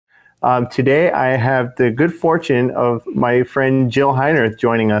Today, I have the good fortune of my friend Jill Heinerth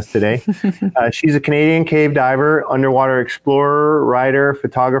joining us today. She's a Canadian cave diver, underwater explorer, writer,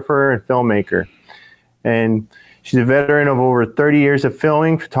 photographer, and filmmaker. And she's a veteran of over 30 years of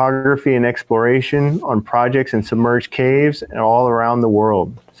filming, photography, and exploration on projects in submerged caves and all around the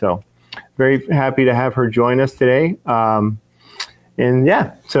world. So very happy to have her join us today. All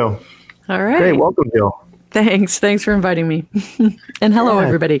right. Great. Welcome, Jill. Thanks for inviting me. And hello,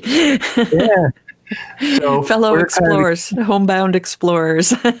 everybody. Yeah. So fellow explorers, homebound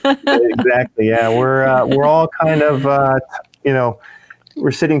explorers. Exactly. Yeah, we're all kind of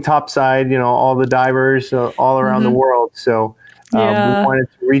we're sitting topside. All the divers all around the world. So we wanted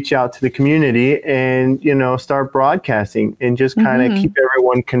to reach out to the community and start broadcasting and just kind of keep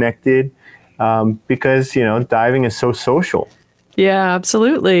everyone connected because diving is so social. Yeah.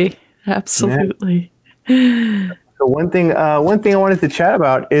 Absolutely. So one thing I wanted to chat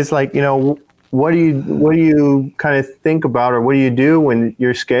about is what do you kind of think about, or what do you do when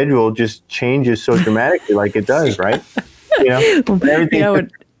your schedule just changes so dramatically like it does, right? Everything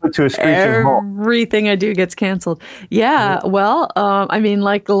put to a screeching halt. Everything I do gets canceled. Yeah. Well,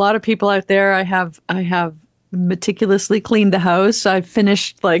 like a lot of people out there, I have meticulously cleaned the house. I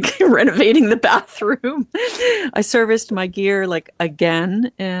finished renovating the bathroom. I serviced my gear again,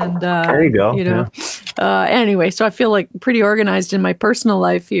 and there you go. Anyway, so I feel pretty organized in my personal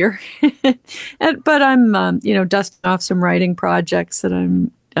life here. But I'm dusting off some writing projects that I'm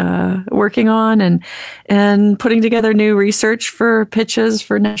working on, and putting together new research for pitches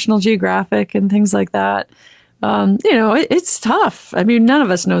for National Geographic and things like that. It's tough. None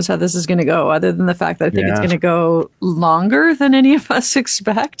of us knows how this is going to go, other than the fact that I think it's going to go longer than any of us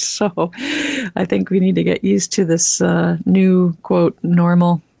expect. So I think we need to get used to this new, quote,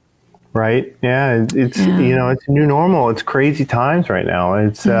 normal. Right. Yeah. It's a new normal. It's crazy times right now.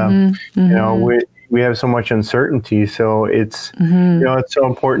 It's, we have so much uncertainty. So it's, it's so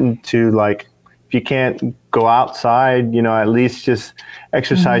important to if you can't go outside, at least just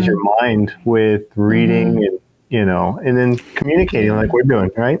exercise your mind with reading and then communicating like we're doing,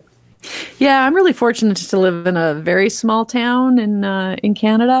 right? Yeah, I'm really fortunate to live in a very small town in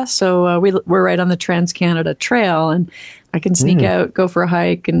Canada. So we're right on the Trans-Canada Trail, and I can sneak out, go for a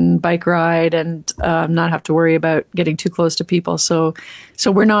hike and bike ride, and not have to worry about getting too close to people. So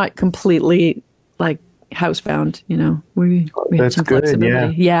we're not completely housebound. We have some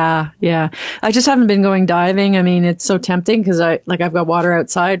flexibility. Yeah. I just haven't been going diving. It's so tempting because I've got water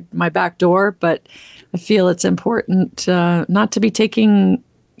outside my back door, but I feel it's important not to be taking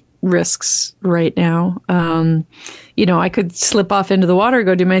risks right now. I could slip off into the water,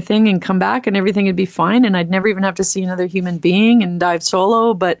 go do my thing, and come back, and everything would be fine, and I'd never even have to see another human being and dive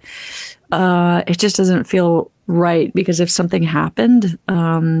solo. But it just doesn't feel right, because if something happened,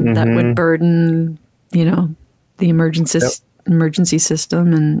 that would burden, the emergency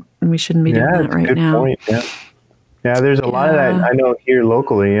system, and we shouldn't be doing that right now. Point. Yeah. There's a lot of that I know here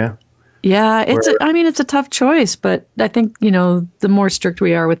locally. Yeah, it's a tough choice, but I think, the more strict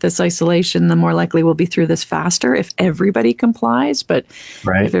we are with this isolation, the more likely we'll be through this faster if everybody complies. But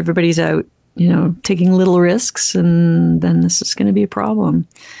if everybody's out, taking little risks, and then this is going to be a problem.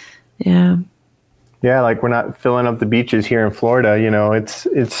 Yeah. Yeah, we're not filling up the beaches here in Florida.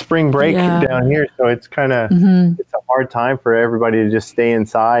 It's spring break down here, so it's kind of it's a hard time for everybody to just stay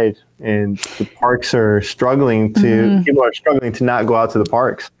inside, and the parks are struggling to people are struggling to not go out to the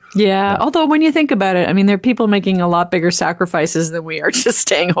parks. Yeah. Although when you think about it, there are people making a lot bigger sacrifices than we are just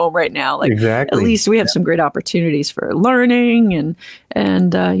staying home right now. Exactly. At least we have some great opportunities for learning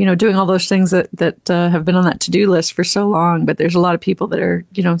and doing all those things that have been on that to-do list for so long. But there's a lot of people that are,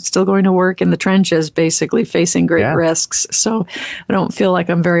 still going to work in the trenches, basically facing great risks. So I don't feel like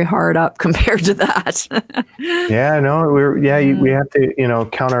I'm very hard up compared to that. We have to,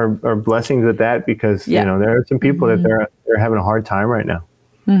 count our blessings with that, because, there are some people that they're having a hard time right now.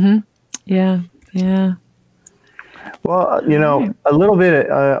 Yeah. Well, a little bit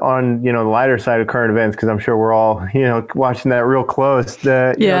on, the lighter side of current events, because I'm sure we're all, watching that real close.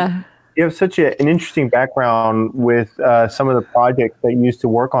 You have such an interesting background with some of the projects that you used to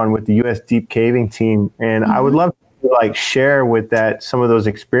work on with the U.S. Deep Caving team. And I would love to share with that some of those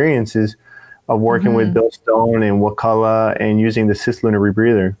experiences of working with Bill Stone and Wakulla and using the cislunar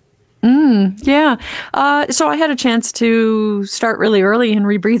rebreather. So I had a chance to start really early in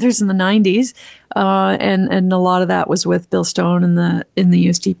rebreathers in the 90s. And a lot of that was with Bill Stone in the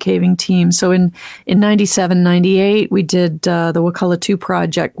US Deep Caving team. So in 97, 98, we did the Wakulla 2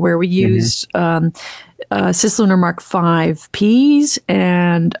 project, where we used cislunar Mark V Ps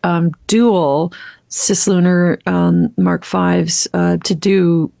and dual cislunar Mark V's to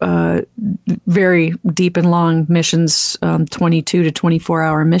do very deep and long missions, 22 to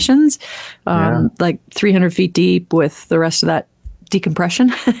 24-hour missions, like 300 feet deep with the rest of that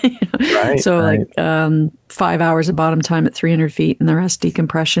decompression. So 5 hours of bottom time at 300 feet and the rest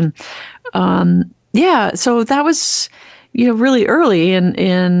decompression. So that was, really early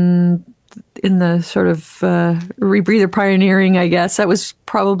in the sort of rebreather pioneering, I guess. That was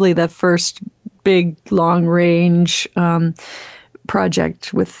probably the first big long range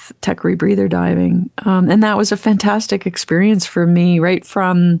project with tech rebreather diving. And that was a fantastic experience for me, right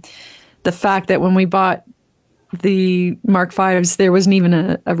from the fact that when we bought the Mark V's, there wasn't even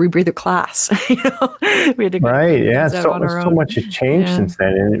a rebreather class. We had to so much has changed since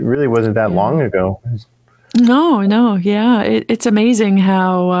then, and it really wasn't that long ago. No, it's amazing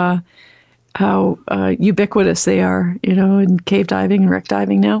how ubiquitous they are, in cave diving and wreck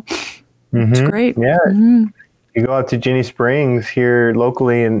diving now. It's great. Yeah. You go out to Ginny Springs here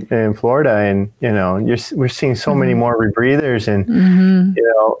locally in Florida, and we're seeing so many more rebreathers, and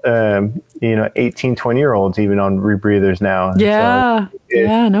 18, 20-year-olds even on rebreathers now. Yeah,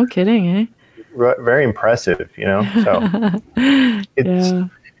 so no kidding, eh? Very impressive, So it's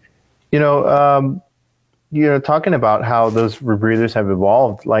talking about how those rebreathers have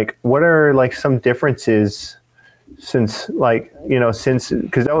evolved. Like, what are some differences? Since because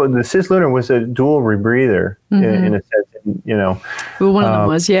the cislunar was a dual rebreather in a sense, Well, one of them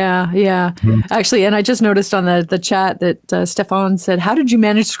was, actually. And I just noticed on the chat that Stefan said, "How did you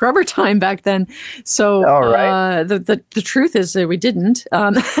manage scrubber time back then?" So the truth is that we didn't.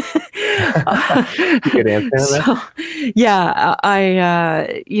 Good answer.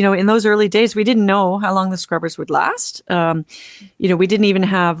 In those early days, we didn't know how long the scrubbers would last. We didn't even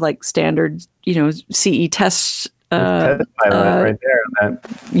have standard CE tests. Right there,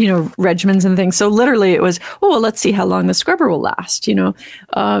 regimens and things. So literally it was, let's see how long the scrubber will last,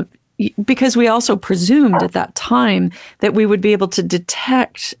 because we also presumed at that time that we would be able to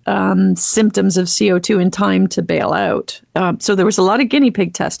detect symptoms of CO2 in time to bail out. So there was a lot of guinea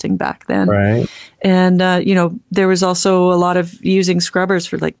pig testing back then. Right. And, there was also a lot of using scrubbers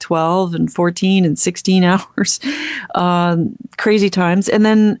for 12 and 14 and 16 hours, crazy times. And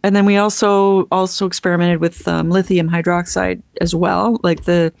then we also experimented with lithium hydroxide as well.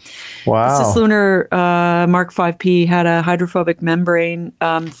 The cislunar Mark 5P had a hydrophobic membrane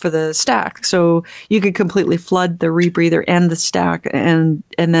for the stack. So you could completely flood the rebreather and the stack, and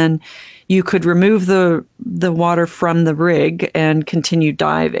then you could remove the water from the rig and continue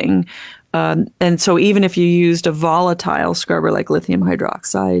diving. And so even if you used a volatile scrubber like lithium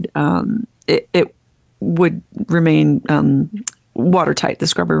hydroxide, it would remain watertight. The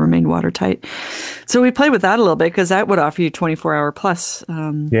scrubber remained watertight. So we played with that a little bit because that would offer you 24-hour plus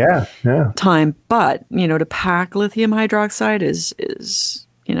time. But, to pack lithium hydroxide is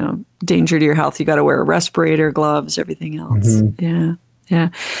danger to your health. You got to wear a respirator, gloves, everything else. Yeah.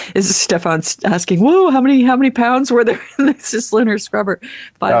 Is Stefan asking, whoa, how many pounds were there in the cislunar scrubber?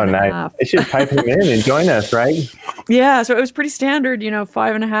 5.5. It should pipe him in and join us, right? Yeah, so it was pretty standard,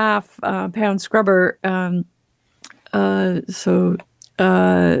 5.5 pound scrubber.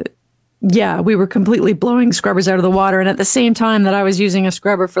 We were completely blowing scrubbers out of the water. And at the same time that I was using a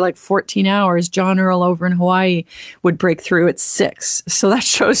scrubber for 14 hours, John Earl over in Hawaii would break through at 6. So that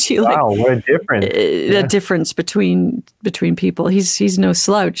shows you what a difference. A difference between people. He's no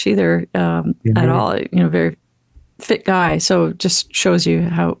slouch either at all. Very fit guy. So just shows you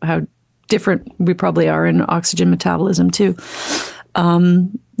how different we probably are in oxygen metabolism too.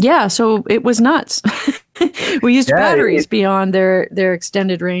 So it was nuts. We used batteries beyond their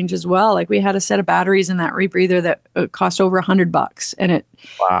extended range as well. We had a set of batteries in that rebreather that cost over $100, and it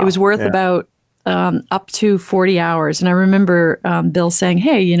was worth about up to 40 hours. And I remember Bill saying,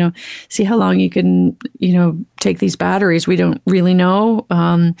 "Hey, see how long you can, take these batteries. We don't really know.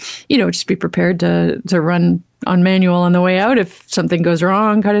 Just be prepared to run on manual on the way out if something goes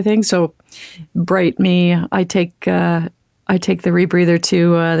wrong, kind of thing." So, bright me, I take the rebreather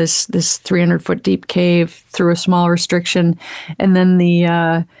to this 300-foot deep cave through a small restriction, and then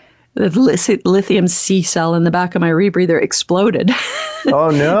the lithium C cell in the back of my rebreather exploded. Oh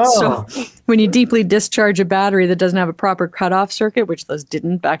no! So when you deeply discharge a battery that doesn't have a proper cutoff circuit, which those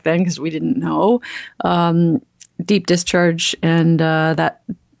didn't back then because we didn't know, deep discharge, and that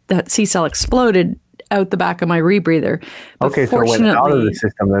C cell exploded out the back of my rebreather. But so it went out of the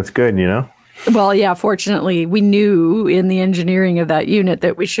system. That's good, Well, yeah, fortunately, we knew in the engineering of that unit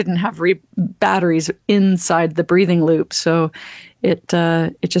that we shouldn't have batteries inside the breathing loop. So it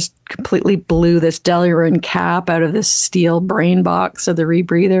just completely blew this Delrin cap out of this steel brain box of the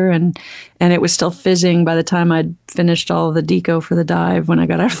rebreather, and it was still fizzing by the time I'd finished all of the deco for the dive when I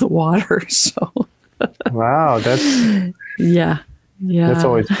got out of the water. So, wow, that's that's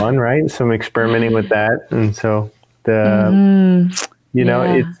always fun, right? Some experimenting with that, and so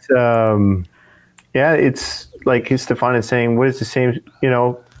it's like Stefan is saying, what is the same,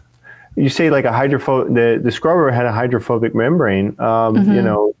 you say like the scrubber had a hydrophobic membrane.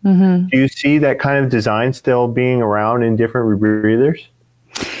 Do you see that kind of design still being around in different rebreathers?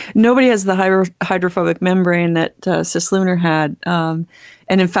 Nobody has the hydrophobic membrane that Cislunar had. And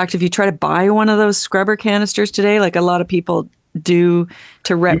in fact, if you try to buy one of those scrubber canisters today, like a lot of people do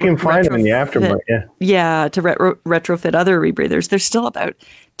to you can find them in the aftermarket. Yeah, to retrofit other rebreathers. They're still about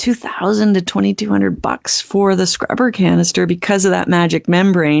 $2,000 to $2,200 for the scrubber canister because of that magic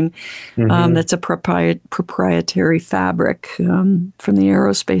membrane. That's a proprietary fabric from the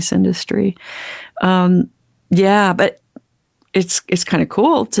aerospace industry. But it's kind of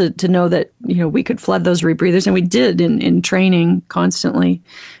cool to know that we could flood those rebreathers, and we did in training constantly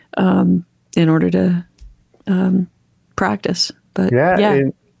in order to practice. But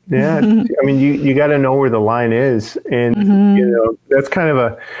I mean, you got to know where the line is, and that's kind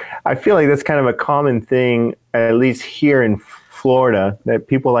of I feel like that's kind of a common thing, at least here in Florida, that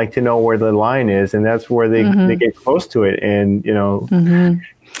people like to know where the line is, and that's where they get close to it. And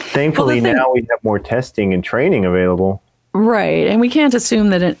thankfully now we have more testing and training available. Right, and we can't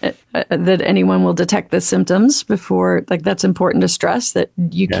assume that that anyone will detect the symptoms before. Like, that's important to stress, that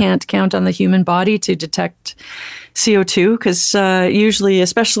you can't count on the human body to detect CO2, because usually,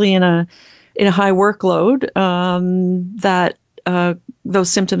 especially in a high workload, that those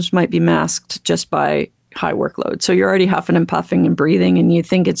symptoms might be masked just by high workload. So you're already huffing and puffing and breathing, and you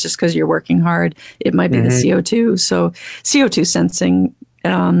think it's just because you're working hard. It might be the CO2. So CO2 sensing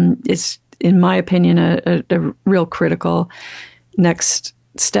is, in my opinion, a real critical next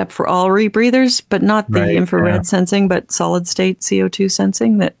step for all rebreathers, but not the infrared sensing, but solid state CO2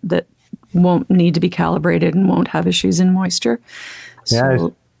 sensing that won't need to be calibrated and won't have issues in moisture.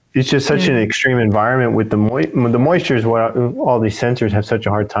 So, it's just such an extreme environment with the moisture is what all these sensors have such a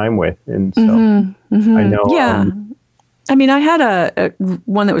hard time with. And so I know. Yeah. I mean, I had a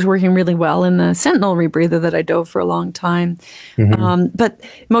one that was working really well in the Sentinel rebreather that I dove for a long time. But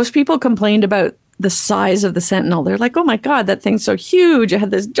most people complained about the size of the Sentinel. They're like, oh my God, that thing's so huge. It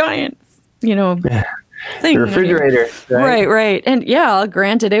had this giant, thing. The refrigerator. Right. And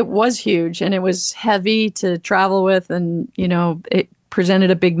granted, it was huge and it was heavy to travel with, and, it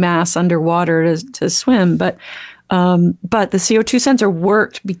presented a big mass underwater to swim. But the CO2 sensor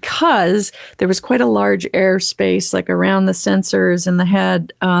worked because there was quite a large airspace, like around the sensors and the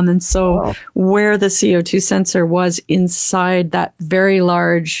head. And so where the CO2 sensor was inside that very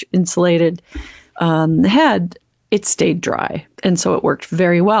large insulated head, it stayed dry. And so it worked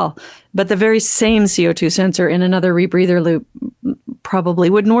very well. But the very same CO2 sensor in another rebreather loop probably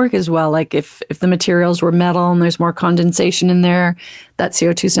wouldn't work as well. Like if the materials were metal and there's more condensation in there, that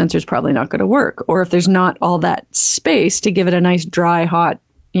CO2 sensor is probably not going to work. Or if there's not all that space to give it a nice dry, hot,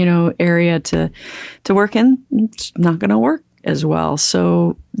 area to work in, it's not going to work as well.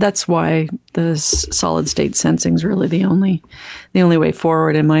 So that's why the solid state sensing is really the only way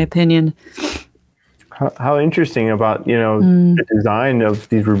forward, in my opinion. How interesting about, the design of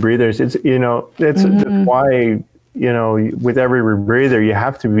these rebreathers. It's, that's why, with every rebreather, you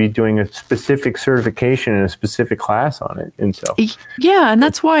have to be doing a specific certification and a specific class on it. And so, yeah. And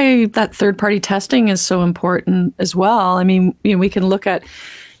that's why that third-party testing is so important as well. I mean, we can look at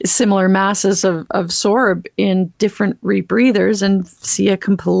similar masses of sorb in different rebreathers and see a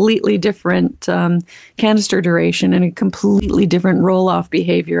completely different canister duration and a completely different roll-off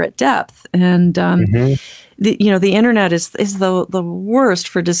behavior at depth. And the internet is the worst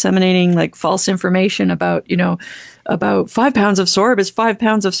for disseminating like false information about 5 pounds of sorb is 5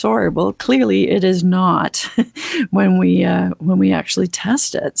 pounds of sorb. Well, clearly it is not when we actually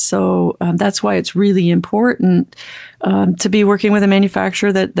test it. So that's why it's really important to be working with a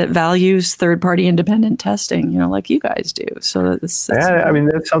manufacturer that values third-party independent testing, like you guys do. So that's I mean,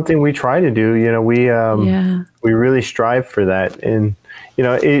 that's something we try to do. We really strive for that. And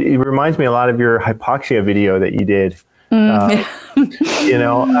it reminds me a lot of your hypoxia video that you did. I've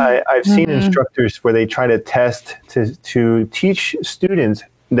seen instructors where they try to test to teach students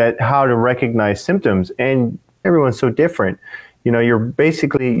that how to recognize symptoms, and everyone's so different. Your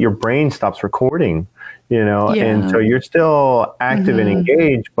brain stops recording, and so you're still active and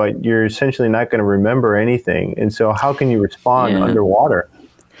engaged, but you're essentially not going to remember anything. And so how can you respond underwater?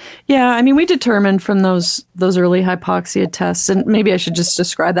 Yeah, I mean, we determined from those early hypoxia tests, and maybe I should just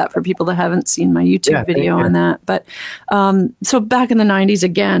describe that for people that haven't seen my YouTube video on that. But so back in the 90s,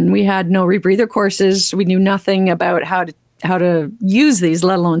 again, we had no rebreather courses. We knew nothing about how to use these,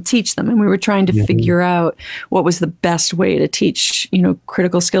 let alone teach them. And we were trying to figure out what was the best way to teach,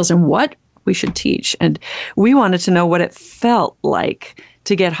 critical skills and what we should teach. And we wanted to know what it felt like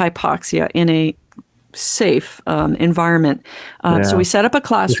to get hypoxia in a safe environment. So we set up a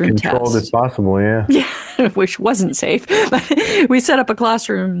classroom test. As controlled as possible, yeah. Yeah, which wasn't safe. But we set up a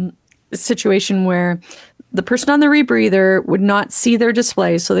classroom situation where the person on the rebreather would not see their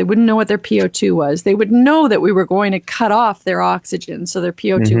display, so they wouldn't know what their PO2 was. They would know that we were going to cut off their oxygen, so their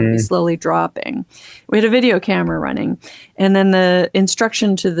PO2 would be slowly dropping. We had a video camera running. And then the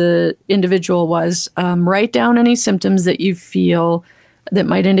instruction to the individual was write down any symptoms that you feel that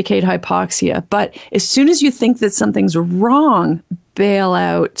might indicate hypoxia. But as soon as you think that something's wrong, bail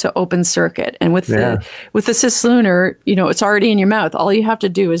out to open circuit. And with the cislunar, it's already in your mouth. All you have to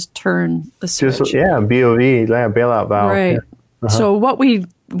do is turn the switch. BOV, bailout valve. Right. Yeah. So what we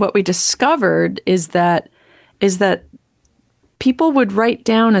discovered is that people would write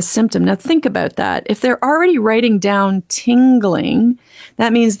down a symptom. Now think about that. If they're already writing down tingling,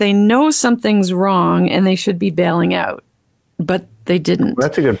 that means they know something's wrong and they should be bailing out. But they didn't.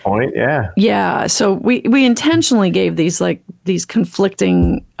 That's a good point. Yeah. Yeah. So we intentionally gave these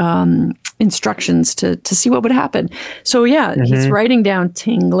conflicting instructions to see what would happen. So he's writing down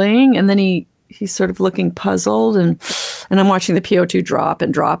tingling, and then he's sort of looking puzzled, and I'm watching the PO2 drop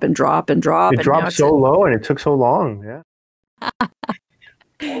and drop and drop and drop. It dropped so low, and it took so long. Yeah. All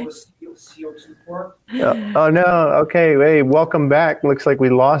the CO2 port. Oh no. Okay. Hey, welcome back. Looks like we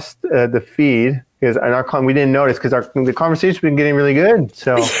lost the feed. Because we didn't notice because the conversation's been getting really good.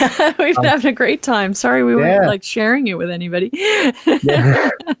 So we've been having a great time. Sorry we weren't sharing it with anybody.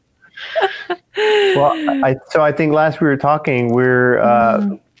 Yeah. Well, I think last we were talking, we're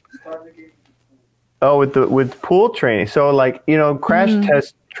with pool training. So crash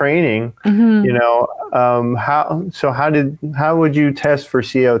test training. How would you test for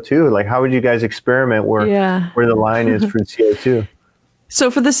CO2? How would you guys experiment where the line is for CO2? So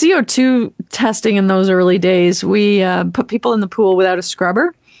for the CO2 testing in those early days, we put people in the pool without a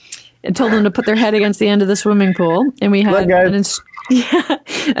scrubber and told them to put their head against the end of the swimming pool. And we had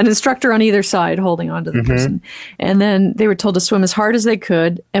an instructor on either side holding on to the person. And then they were told to swim as hard as they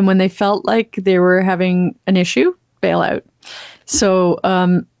could. And when they felt like they were having an issue, bail out. So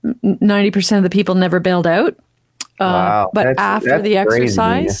 90% of the people never bailed out. Wow. But after the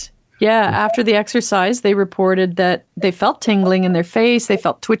exercise... after the exercise, they reported that they felt tingling in their face, they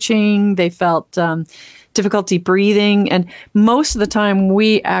felt twitching, they felt difficulty breathing. And most of the time,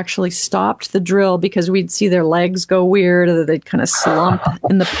 we actually stopped the drill because we'd see their legs go weird, or they'd kind of slump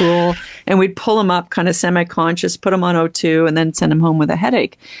in the pool. And we'd pull them up kind of semi-conscious, put them on O2, and then send them home with a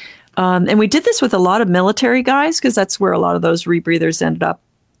headache. And we did this with a lot of military guys because that's where a lot of those rebreathers ended up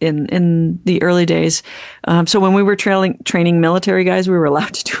in the early days. So when we were training military guys, we were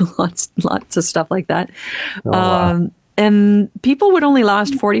allowed to do lots of stuff like that. Wow. And people would only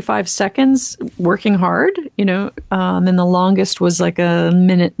last 45 seconds working hard, and the longest was like a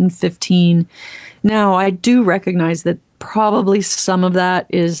minute and 15. Now, I do recognize that probably some of that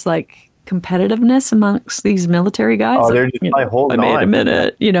is like competitiveness amongst these military guys. Oh, they're just holding on. I made a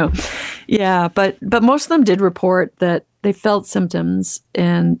minute, Yeah, but most of them did report that they felt symptoms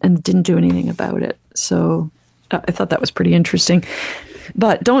and didn't do anything about it. So I thought that was pretty interesting.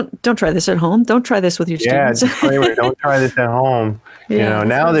 But don't try this at home. Don't try this with your students. Yeah, disclaimer, don't try this at home.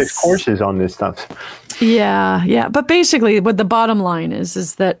 Now there's courses on this stuff. Yeah. But basically what the bottom line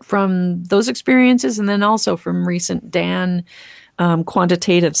is that from those experiences, and then also from recent DAN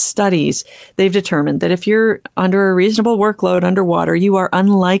quantitative studies, they've determined that if you're under a reasonable workload underwater, you are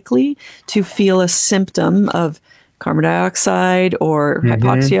unlikely to feel a symptom of carbon dioxide or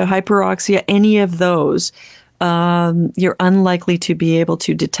hypoxia, hyperoxia, any of those. You're unlikely to be able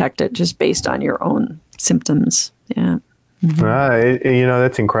to detect it just based on your own symptoms. Yeah.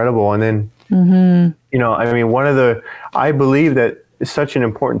 That's incredible. And then, I believe that such an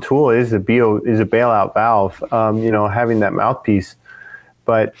important tool is a bailout valve, having that mouthpiece.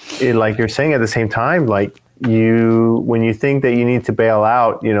 But like you're saying at the same time, when you think that you need to bail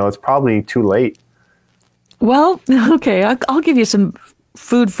out, it's probably too late. Well, okay, I'll give you some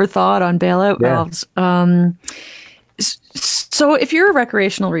food for thought on bailout valves. So if you're a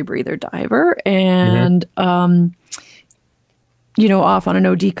recreational rebreather diver and, off on an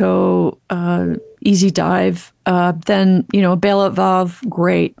ODECO easy dive, then, a bailout valve,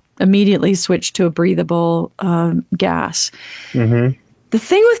 great. Immediately switch to a breathable gas. The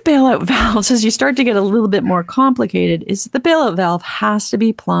thing with bailout valves, as you start to get a little bit more complicated, is the bailout valve has to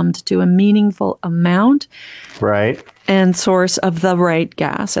be plumbed to a meaningful amount, right, and source of the right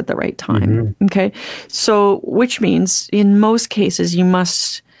gas at the right time. Okay, so which means in most cases you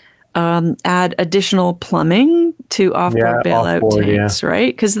must add additional plumbing to offboard bailout tanks,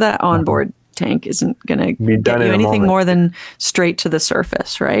 right? Because that onboard tank isn't going to get you anything more than straight to the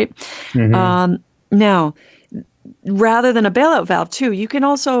surface, right? Now, rather than a bailout valve too, you can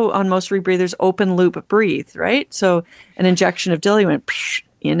also, on most rebreathers, open loop breathe, right? So an injection of diluent,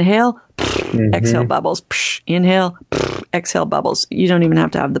 inhale, exhale bubbles, inhale, exhale bubbles. You don't even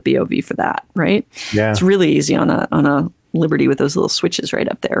have to have the BOV for that, right? Yeah. It's really easy on a Liberty with those little switches right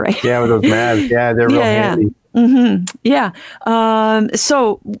up there, right? Yeah, with those mavs. Yeah, they're real handy.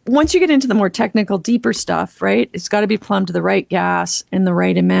 So once you get into the more technical, deeper stuff, right, it's got to be plumbed to the right gas in the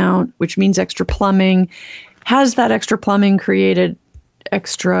right amount, which means extra plumbing. Has that extra plumbing created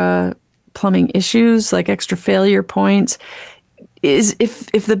extra plumbing issues, like extra failure points? Is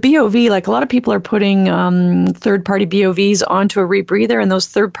if the BOV, like a lot of people are putting third-party BOVs onto a rebreather, and those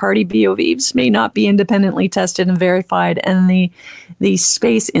third-party BOVs may not be independently tested and verified, and the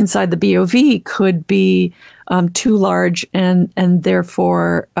space inside the BOV could be too large and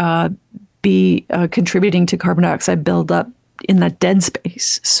therefore be contributing to carbon dioxide buildup in that dead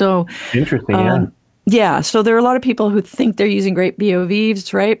space. So interesting, yeah. So there are a lot of people who think they're using great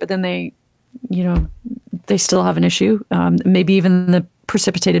BOVs, right? But then they still have an issue, maybe even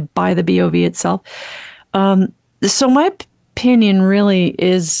precipitated by the BOV itself. So my opinion really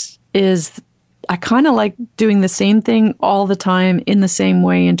is I kind of like doing the same thing all the time in the same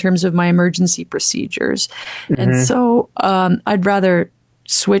way in terms of my emergency procedures. And so I'd rather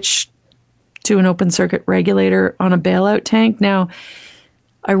switch to an open circuit regulator on a bailout tank. Now,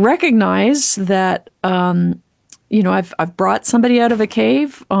 I recognize that I've brought somebody out of a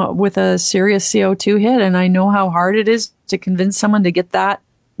cave with a serious CO2 hit, and I know how hard it is to convince someone to get that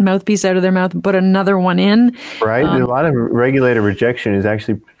mouthpiece out of their mouth and put another one in. Right. A lot of regulator rejection is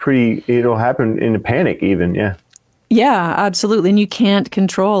actually it'll happen in a panic even. Yeah. Yeah, absolutely. And you can't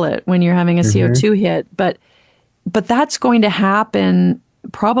control it when you're having a CO2 hit, but that's going to happen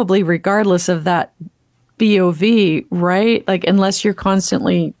probably regardless of that BOV, right? Like unless you're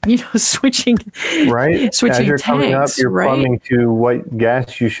constantly, switching, right? Switching As you're tanks, coming up, you're plumbing to what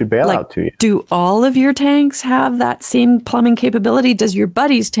gas you should bail out to. Do all of your tanks have that same plumbing capability? Does your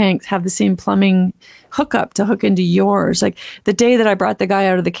buddy's tanks have the same plumbing hookup to hook into yours? Like the day that I brought the guy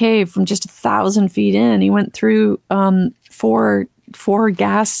out of the cave from just 1,000 feet in, he went through four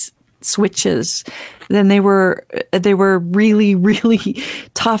gas switches. Then they were really, really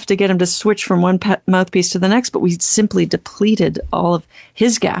tough to get him to switch from one mouthpiece to the next, but we simply depleted all of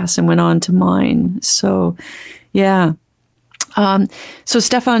his gas and went on to mine. So, yeah. So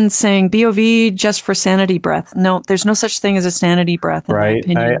Stefan's saying BOV just for sanity breath. No, there's no such thing as a sanity breath. In my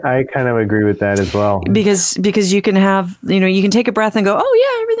opinion. I kind of agree with that as well. Because you can have, you can take a breath and go, oh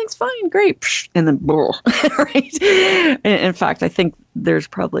yeah, everything's fine, great, and then right. In fact, I think there's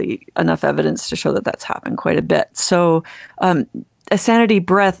probably enough evidence to show that that's happened quite a bit. So a sanity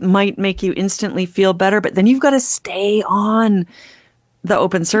breath might make you instantly feel better, but then you've got to stay on the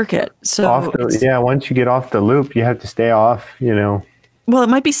open circuit. So once you get off the loop, you have to stay off, Well, it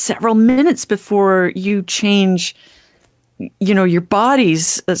might be several minutes before you change, your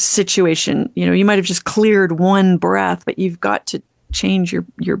body's situation. You might have just cleared one breath, but you've got to change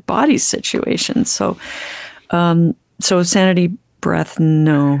your body's situation. So, sanity breath,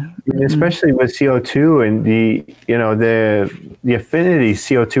 no. Especially with CO2 and the affinity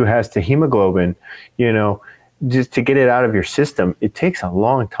CO2 has to hemoglobin, just to get it out of your system, it takes a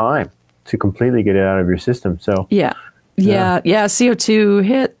long time to completely get it out of your system. So yeah. CO2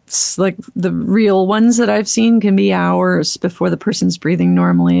 hits, like the real ones that I've seen, can be hours before the person's breathing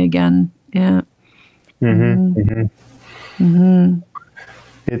normally again. Yeah. It's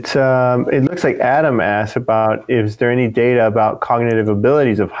it looks like Adam asked about, is there any data about cognitive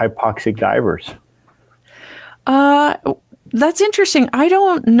abilities of hypoxic divers? That's interesting. I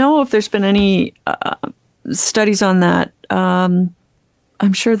don't know if there's been any studies on that. I'm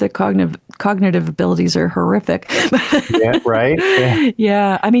sure the cognitive abilities are horrific. Yeah, right. Yeah.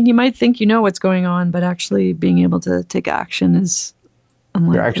 Yeah. I mean, you might think you know what's going on, but actually being able to take action is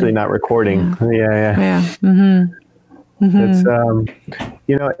unlikely. You're actually not recording. Yeah. It's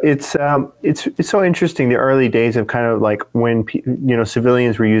so interesting. The early days of kind of like when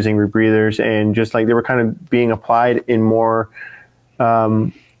civilians were using rebreathers, and just like they were kind of being applied in more.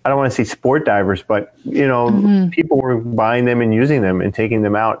 I don't want to say sport divers, but people were buying them and using them and taking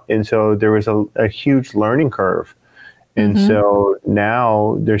them out, and so there was a huge learning curve. And so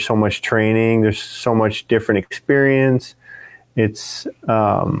now there's so much training, there's so much different experience. It's,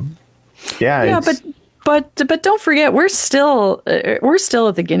 But don't forget, we're still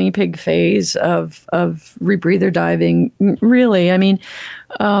at the guinea pig phase of rebreather diving. Really, I mean,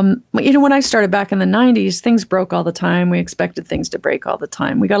 when I started back in the 90s, things broke all the time. We expected things to break all the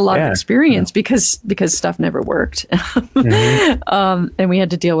time. We got a lot of experience because stuff never worked, and we had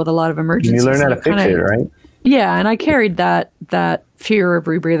to deal with a lot of emergencies. You learn how to fix it, right? Yeah, and I carried that fear of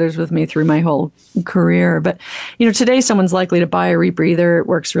rebreathers with me through my whole career. But, today someone's likely to buy a rebreather. It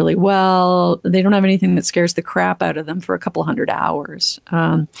works really well. They don't have anything that scares the crap out of them for a couple hundred hours.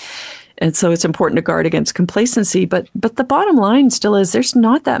 And so it's important to guard against complacency. But the bottom line still is there's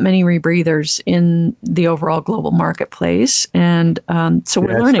not that many rebreathers in the overall global marketplace. And so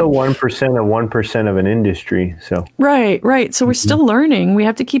we're learning. It's still 1% of 1% of an industry. So Right. So we're still learning. We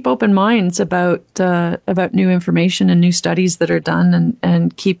have to keep open minds about new information and new studies that are done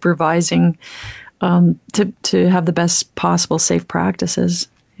and keep revising to have the best possible safe practices.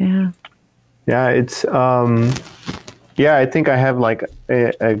 Yeah. Yeah, it's... Yeah, I think I have like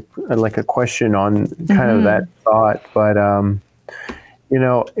a question on kind of that thought, but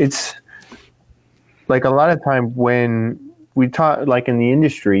it's like a lot of time when we talk, like in the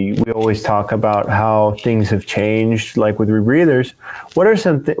industry, we always talk about how things have changed, like with rebreathers. What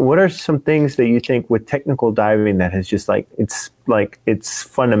are some things that you think with technical diving that has just it's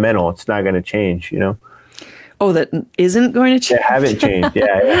fundamental, it's not going to change, Oh, that isn't going to change? That haven't changed,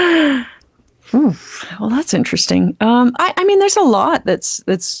 yeah. Oof, well, that's interesting. I mean, there's a lot that's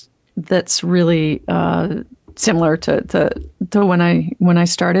really similar to when I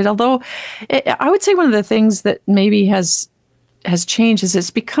started. Although I would say one of the things that maybe has changed is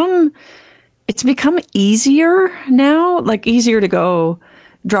it's become easier now. Like easier to go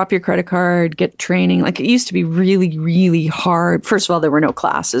drop your credit card, get training. Like it used to be really, really hard. First of all, there were no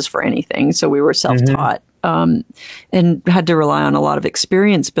classes for anything, so we were self-taught. And had to rely on a lot of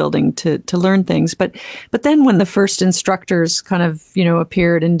experience building to learn things. But then when the first instructors kind of,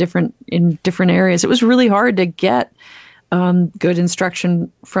 appeared in different areas, it was really hard to get good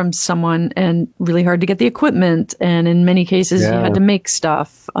instruction from someone and really hard to get the equipment. And in many cases, you had to make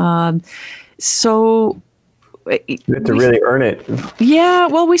stuff. So you have to really earn it. Yeah,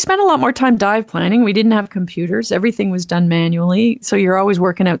 well, we spent a lot more time dive planning. We didn't have computers. Everything was done manually. So you're always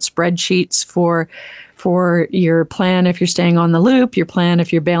working out spreadsheets for your plan if you're staying on the loop, your plan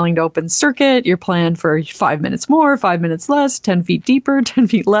if you're bailing to open circuit, your plan for 5 minutes more, 5 minutes less, 10 feet deeper, 10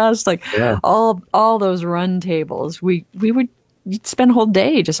 feet less, all those run tables. You'd spend a whole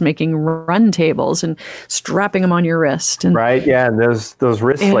day just making run tables and strapping them on your wrist. And, right, yeah, those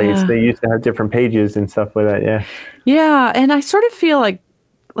wrist slates, they used to have different pages and stuff like that, yeah. Yeah, and I sort of feel like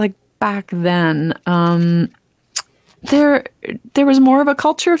back then, there was more of a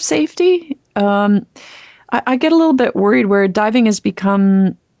culture of safety. I get a little bit worried where diving has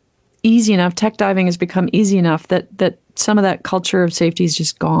become easy enough, tech diving has become easy enough that some of that culture of safety is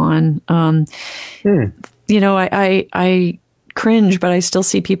just gone. I cringe, but I still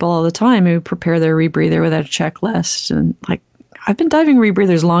see people all the time who prepare their rebreather without a checklist. And I've been diving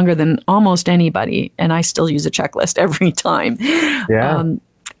rebreathers longer than almost anybody, and I still use a checklist every time. Yeah.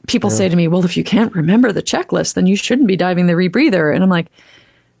 People say to me, well, if you can't remember the checklist, then you shouldn't be diving the rebreather. And I'm like,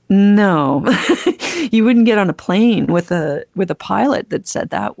 no, you wouldn't get on a plane with a pilot that said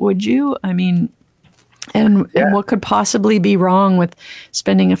that, would you? I mean, and what could possibly be wrong with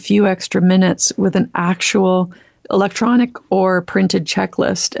spending a few extra minutes with an actual electronic or printed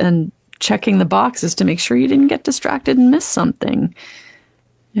checklist and checking the boxes to make sure you didn't get distracted and miss something?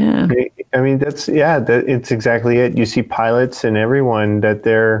 Yeah. I mean, it's exactly it. You see pilots and everyone that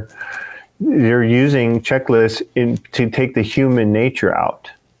they're using checklists to take the human nature out.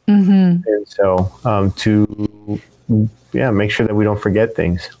 And so to make sure that we don't forget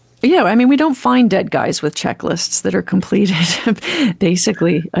things. Yeah, I mean, we don't find dead guys with checklists that are completed,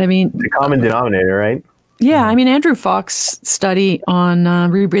 basically. I mean, the common denominator, right? Yeah, I mean, Andrew Fox's study on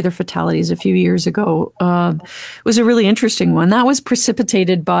rebreather fatalities a few years ago was a really interesting one. That was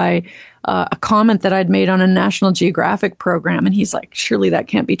precipitated by a comment that I'd made on a National Geographic program, and he's like, surely that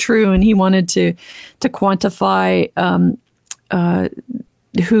can't be true. And he wanted to quantify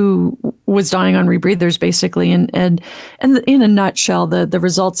who was dying on rebreathers, basically. And in a nutshell, the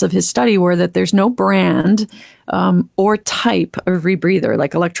results of his study were that there's no brand or type of rebreather,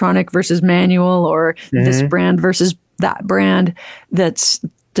 like electronic versus manual, or this brand versus that brand, that's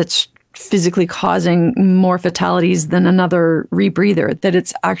physically causing more fatalities than another rebreather, that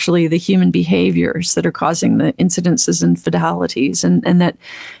it's actually the human behaviors that are causing the incidences and fatalities, and that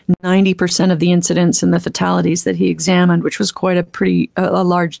 90% of the incidents and the fatalities that he examined, which was quite a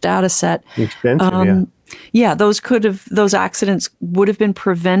large data set. Extensive, yeah. Those accidents would have been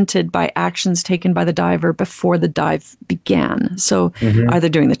prevented by actions taken by the diver before the dive began. So either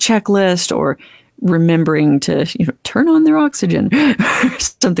doing the checklist or remembering to turn on their oxygen or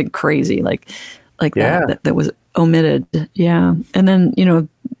something crazy like that was omitted. Yeah. And then,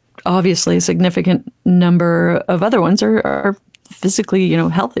 obviously a significant number of other ones are physically,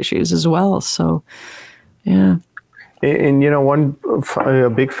 health issues as well. So, yeah. And a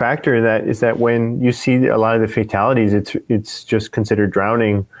big factor in that is that when you see a lot of the fatalities, it's just considered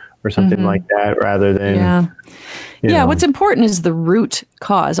drowning or something like that, rather than what's important is the root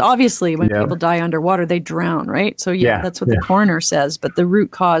cause. Obviously, when people die underwater, they drown, right? So that's what the coroner says. But the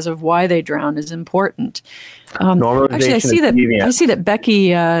root cause of why they drown is important. Actually, I see that Becky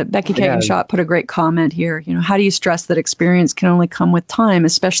Kagan-Schott put a great comment here. How do you stress that experience can only come with time,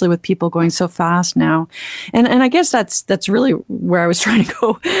 especially with people going so fast now? And I guess that's really where I was trying to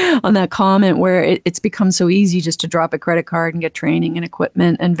go on that comment, where it's become so easy just to drop a credit card and get training and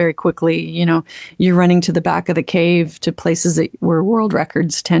equipment, and very quickly, you're running to the back of the cave to places that were world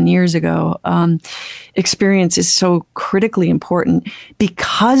records 10 years ago. Experience is so critically important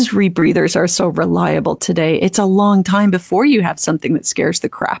because rebreathers are so reliable today. It's a long time before you have something that scares the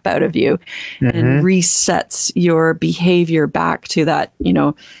crap out of you and resets your behavior back to that,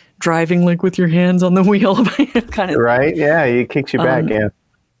 driving like with your hands on the wheel kind of right. Yeah, it kicks you back.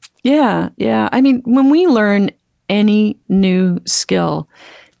 Yeah. I mean, when we learn any new skill,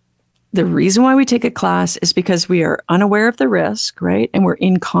 the reason why we take a class is because we are unaware of the risk, right? And we're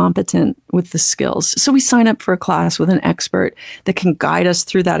incompetent with the skills. So we sign up for a class with an expert that can guide us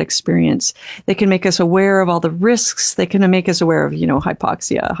through that experience. They can make us aware of all the risks. They can make us aware of,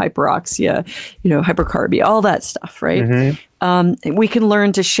 hypoxia, hyperoxia, hypercarbia, all that stuff, right? We can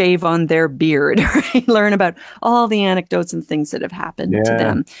learn to shave on their beard, right? Learn about all the anecdotes and things that have happened to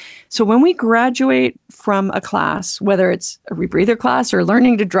them. So when we graduate from a class, whether it's a rebreather class or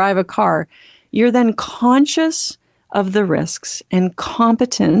learning to drive a car, you're then conscious of the risks and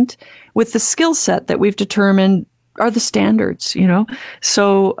competent with the skill set that we've determined are the standards,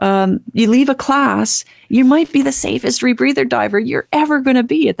 So you leave a class, you might be the safest rebreather diver you're ever going to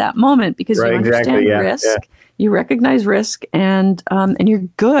be at that moment because you understand risk. Yeah. You recognize risk, and you're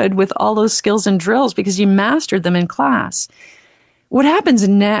good with all those skills and drills because you mastered them in class. What happens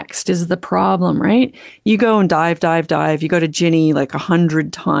next is the problem, right? You go and dive. You go to Ginny like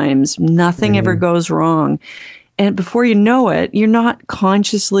 100 times. Nothing ever goes wrong. And before you know it, you're not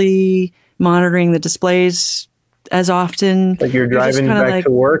consciously monitoring the displays as often. Like you're driving back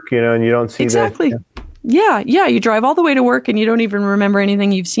to work, and you don't see exactly. Yeah. You drive all the way to work and you don't even remember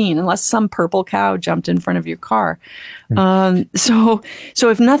anything you've seen unless some purple cow jumped in front of your car. So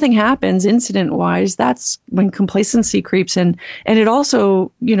if nothing happens incident-wise, that's when complacency creeps in. And it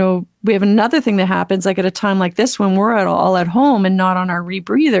also, we have another thing that happens, like at a time like this when we're all at home and not on our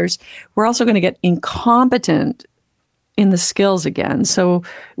rebreathers, we're also going to get incompetent in the skills again. So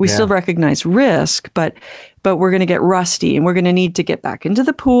we still recognize risk, but we're going to get rusty, and we're going to need to get back into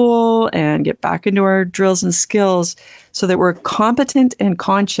the pool and get back into our drills and skills so that we're competent and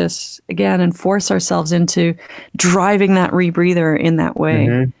conscious again, and force ourselves into driving that rebreather in that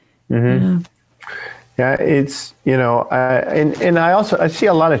way. Yeah, it's, I see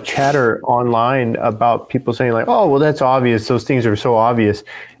a lot of chatter online about people saying like, oh, well, that's obvious. Those things are so obvious.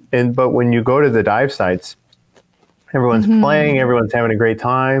 But when you go to the dive sites, everyone's playing, everyone's having a great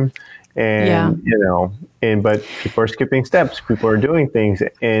time. And, but people are skipping steps, people are doing things.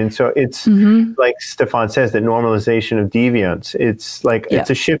 And so it's like Stefan says, that normalization of deviance, it's like, it's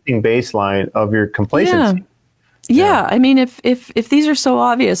a shifting baseline of your complacency. Yeah. I mean, if these are so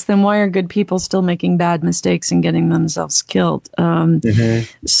obvious, then why are good people still making bad mistakes and getting themselves killed?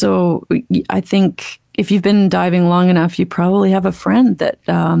 So I think if you've been diving long enough, you probably have a friend that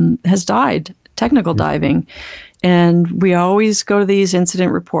has died, technical diving. And we always go to these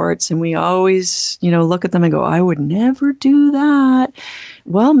incident reports and we always, look at them and go, I would never do that.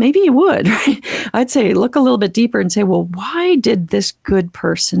 Well, maybe you would, right? I'd say look a little bit deeper and say, well, why did this good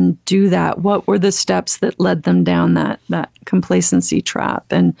person do that? What were the steps that led them down that complacency trap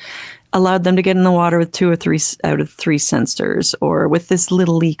and allowed them to get in the water with 2 or 3 out of 3 sensors, or with this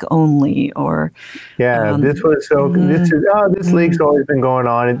little leak only, or this was so this leak's always been going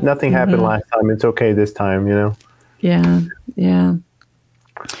on. Nothing happened last time. It's okay this time, Yeah.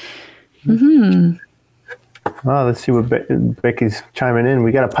 Oh, let's see what Becky's chiming in.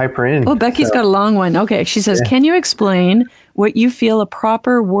 We got to pipe her in. Oh, Becky's got a long one. Okay. She says, Can you explain what you feel a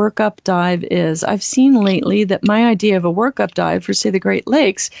proper workup dive is? I've seen lately that my idea of a workup dive for, say, the Great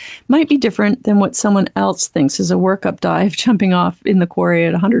Lakes might be different than what someone else thinks is a workup dive, jumping off in the quarry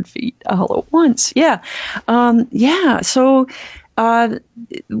at 100 feet all at once. Yeah. So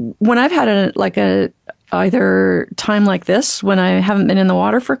when I've had either time like this, when I haven't been in the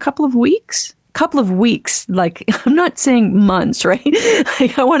water for a couple of weeks, like I'm not saying months, right?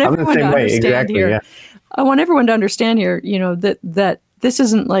 Like I want everyone to understand here. Yeah. I want everyone to understand here, that this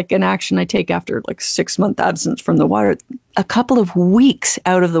isn't like an action I take after like 6-month absence from the water. A couple of weeks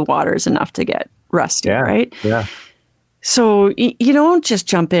out of the water is enough to get rusty, right? Yeah. So you don't just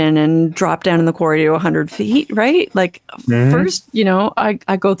jump in and drop down in the quarry to 100 feet, right? Like first,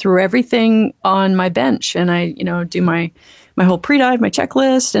 I go through everything on my bench and I, do my whole pre-dive, my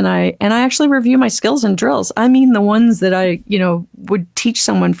checklist, and I actually review my skills and drills. I mean, the ones that I, would teach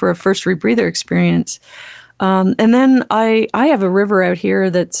someone for a first rebreather experience. And then I have a river out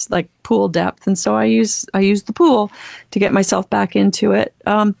here that's like pool depth, and so I use the pool to get myself back into it.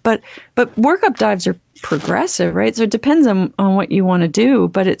 But workup dives are progressive, right? So it depends on what you want to do,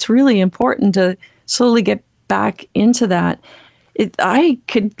 but it's really important to slowly get back into that. I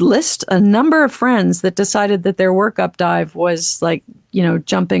could list a number of friends that decided that their workup dive was like,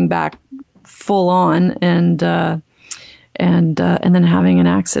 jumping back full on and then having an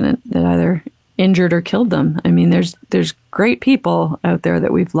accident that either injured or killed them. I mean, there's great people out there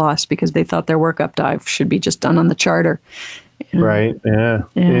that we've lost because they thought their workup dive should be just done on the charter. Right. Yeah.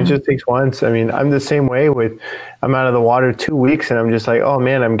 It just takes once. I mean, I'm the same way I'm out of the water 2 weeks and I'm just like, oh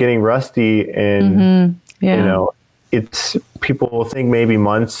man, I'm getting rusty. And, it's, people will think maybe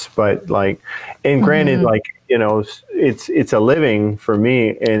months, but and granted, it's a living for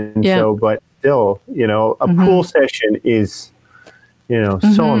me. And so, but still, a pool session is,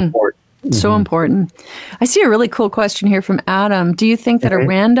 so important. So important. I see a really cool question here from Adam. Do you think that a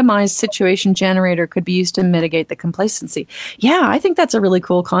randomized situation generator could be used to mitigate the complacency? Yeah, I think that's a really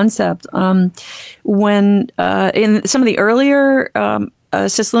cool concept. When in some of the earlier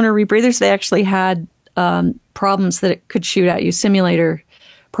cislunar rebreathers, they actually had problems that it could shoot at you, simulator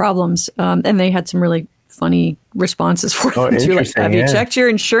problems, and they had some really funny responses for them too. Like, have you checked your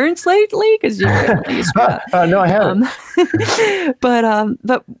insurance lately? Because you no, I haven't.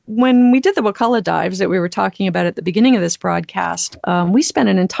 But when we did the Wakulla dives that we were talking about at the beginning of this broadcast, we spent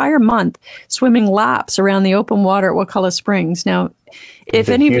an entire month swimming laps around the open water at Wakulla Springs. Now, if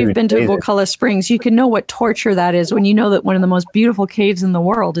any of you have been to Wakulla Springs, you can know what torture that is when you know that one of the most beautiful caves in the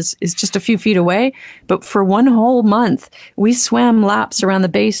world is just a few feet away. But for one whole month, we swam laps around the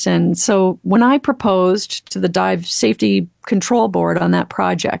basin. So when I proposed to the dive safety control board on that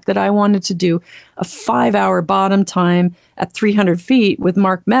project that I wanted to do a 5-hour bottom time at 300 feet with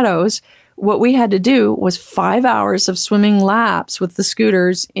Mark Meadows, what we had to do was 5 hours of swimming laps with the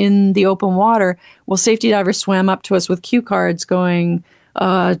scooters in the open water while safety divers swam up to us with cue cards going,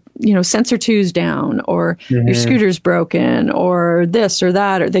 sensor 2's down, or your scooter's broken, or this or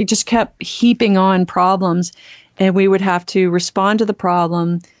that, or they just kept heaping on problems. And we would have to respond to the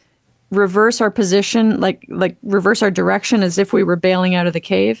problem, reverse our position, like reverse our direction as if we were bailing out of the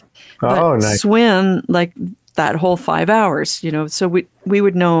cave, but nice. Swim like that whole 5 hours, so we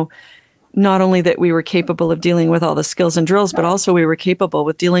would know not only that we were capable of dealing with all the skills and drills, but also we were capable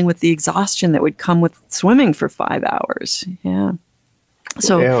with dealing with the exhaustion that would come with swimming for 5 hours. Yeah.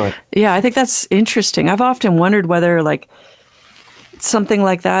 So, I think that's interesting. I've often wondered whether something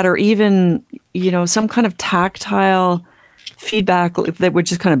like that, or even, some kind of tactile feedback that would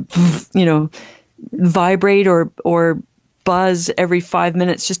just kind of, vibrate or buzz every 5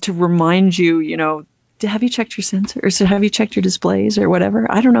 minutes just to remind you, have you checked your sensors, or have you checked your displays, or whatever?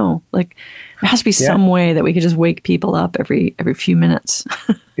 I don't know. There has to be some way that we could just wake people up every few minutes.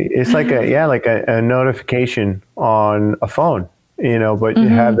 It's like a notification on a phone, but you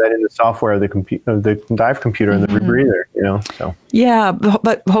have that in the software of the dive computer and the rebreather, so. Yeah,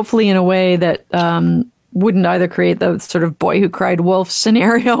 but hopefully in a way that wouldn't either create the sort of boy who cried wolf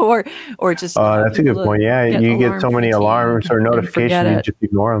scenario or just. Oh, that's a good point. Yeah, you get so many alarms or notifications, you just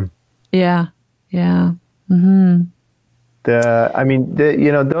ignore them. Yeah. Yeah. Mm-hmm.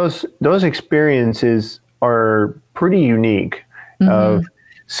 Those experiences are pretty unique of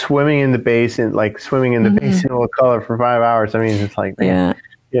swimming in the basin, basin of Wakulla for 5 hours. I mean, it's like,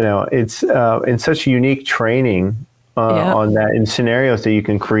 it's in such unique training on that, in scenarios that you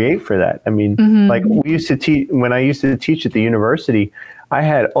can create for that. I mean, we used to teach, when I used to teach at the university, I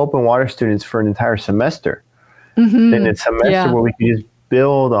had open water students for an entire semester. In a semester where we could just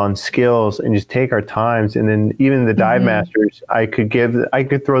build on skills and just take our times. And then even the dive masters, I could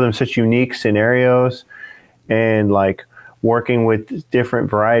throw them such unique scenarios, and like working with different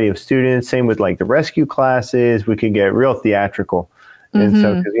variety of students. Same with like the rescue classes, we could get real theatrical. And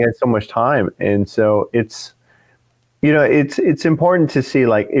so, because we had so much time. And so it's, you know, it's important to see,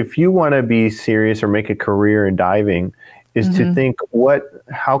 like, if you want to be serious or make a career in diving, is to think,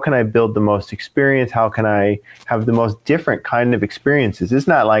 how can I build the most experience? How can I have the most different kind of experiences? It's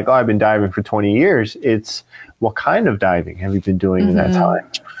not like, oh, I've been diving for 20 years. It's, what kind of diving have you been doing in that time?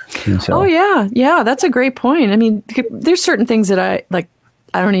 And so, oh yeah. Yeah. That's a great point. I mean, there's certain things that I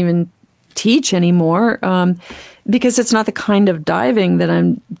don't even teach anymore, because it's not the kind of diving that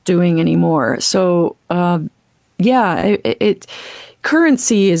I'm doing anymore. So,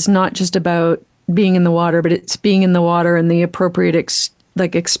 currency is not just about being in the water, but it's being in the water and the appropriate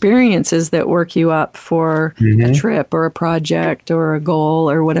experiences that work you up for a trip or a project or a goal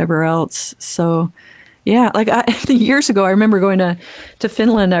or whatever else. So, yeah, like years ago, I remember going to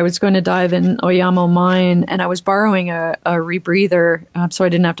Finland. I was going to dive in Ojamo mine, and I was borrowing a rebreather, so I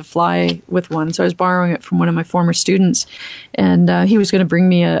didn't have to fly with one. So I was borrowing it from one of my former students, and he was going to bring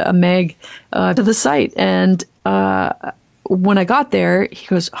me a Meg to the site. And when I got there, he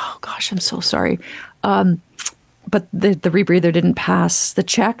goes, "Oh gosh, I'm so sorry, but the rebreather didn't pass the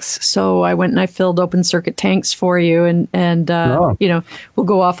checks. So I went and I filled open circuit tanks for you, and you know, we'll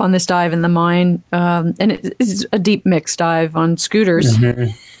go off on this dive in the mine, and it's a deep mix dive on scooters."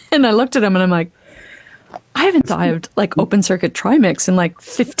 And I looked at him and I'm like, I haven't dived like open circuit trimix in like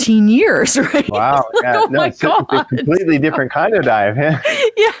 15 years, right? Wow. Yeah. Like, oh my it's God. a completely different kind of dive. Yeah.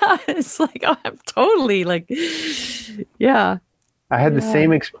 Yeah. It's like, oh, I'm totally like, yeah. I had the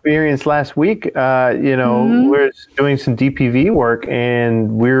same experience last week. You know, we're doing some DPV work,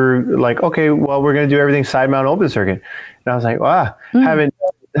 and we're like, okay, well, we're going to do everything side mount open circuit. And I was like, wow,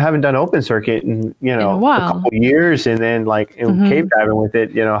 haven't done open circuit in, you know, a couple of years. And then like in cave diving with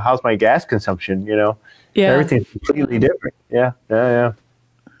it, you know, how's my gas consumption? You know, everything's completely different. Yeah.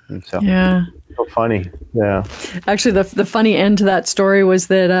 And so, so funny. Yeah. Actually, the funny end to that story was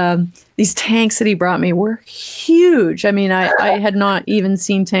that these tanks that he brought me were huge. I mean, I had not even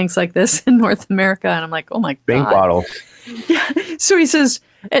seen tanks like this in North America. And I'm like, oh my God. Bank bottles. Yeah. So he says,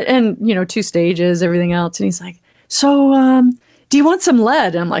 and you know, 2 stages, everything else. And he's like, so, do you want some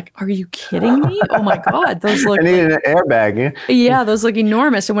lead? And I'm like, are you kidding me? Oh my God. Those look I needed an airbag. Yeah, those look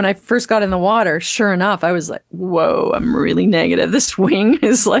enormous. And when I first got in the water, sure enough, I was like, whoa, I'm really negative. This wing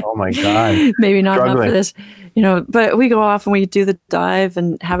is like, oh my God, maybe not enough for this, you know, but we go off and we do the dive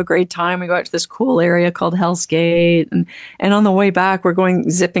and have a great time. We go out to this cool area called Hell's Gate. And on the way back, we're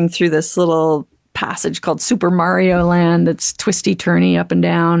zipping through this little passage called Super Mario Land that's twisty turny up and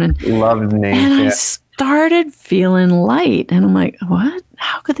down. And love the name. And I started feeling light, and I'm like, what?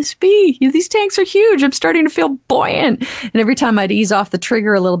 How could this be? These tanks are huge. I'm starting to feel buoyant. And every time I'd ease off the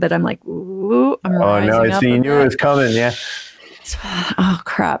trigger a little bit, I'm like, ooh, I'm rising up. So you knew it was coming, yeah. Oh,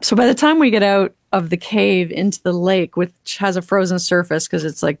 crap. So by the time we get out of the cave into the lake, which has a frozen surface because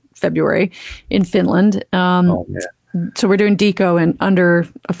it's like February in Finland, so we're doing deco and under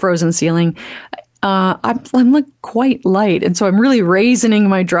a frozen ceiling. I'm like quite light, and so I'm really raisoning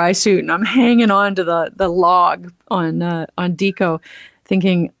my dry suit, and I'm hanging on to the log on deco,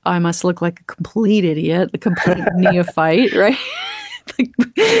 thinking I must look like a complete idiot, a complete neophyte, right?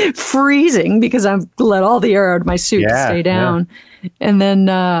 Like freezing because I've let all the air out of my suit to stay down. And then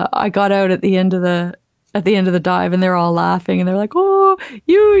I got out at the end of the dive, and they're all laughing, and they're like, "Oh,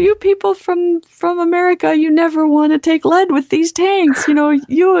 you people from America, you never want to take lead with these tanks. You know,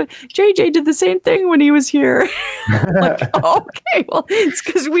 JJ did the same thing when he was here." Like, oh, okay, well, it's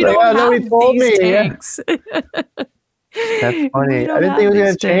because we don't have these tanks. That's funny. I didn't think it was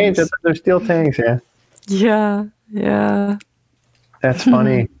going to change. I thought they're still tanks. Yeah. That's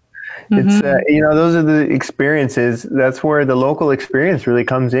funny. It's you know, those are the experiences. That's where the local experience really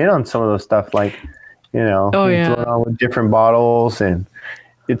comes in on some of those stuff, like, you know, going on with different bottles, and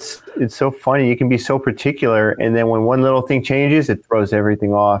it's so funny. You can be so particular, and then when one little thing changes, it throws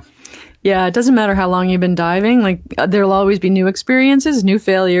everything off. Yeah, it doesn't matter how long you've been diving. Like, there'll always be new experiences, new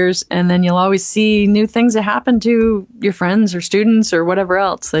failures, and then you'll always see new things that happen to your friends or students or whatever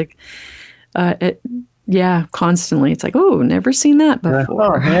else. Like, constantly. It's like, oh, never seen that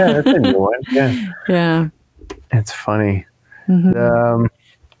before. Oh, yeah, that's a new one. Yeah. Yeah. It's funny. Let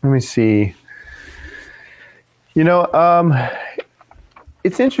me see. You know,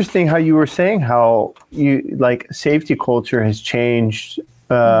 it's interesting how you were saying how safety culture has changed,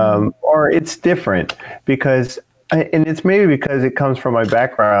 or it's different, because And it's maybe because it comes from my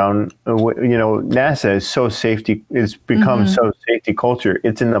background. NASA is so safety. It's become so safety culture.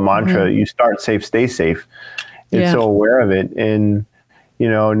 It's in the mantra. You start safe, stay safe. It's so aware of it, and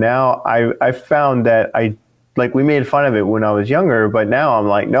now I found that we made fun of it when I was younger, but now I'm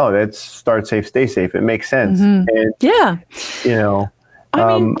like, no, that's start safe, stay safe. It makes sense. And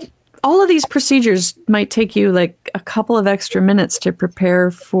I mean, all of these procedures might take you like a couple of extra minutes to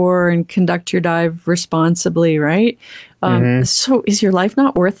prepare for and conduct your dive responsibly, right? So is your life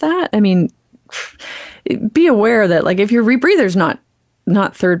not worth that? I mean, be aware that like if your rebreather's not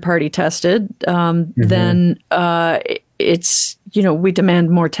third-party tested, then it's, we demand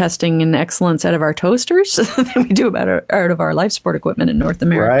more testing and excellence out of our toasters than we do out of our life support equipment in North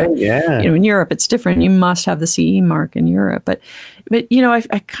America. Right, yeah. In Europe, it's different. You must have the CE mark in Europe. But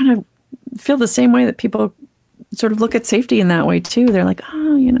I kind of feel the same way that people sort of look at safety in that way too. They're like,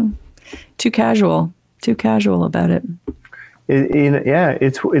 too casual about it.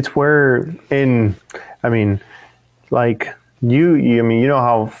 It's where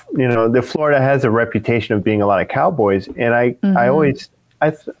how the Florida has a reputation of being a lot of cowboys, and I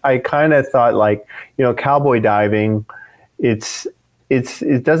kind of thought cowboy diving,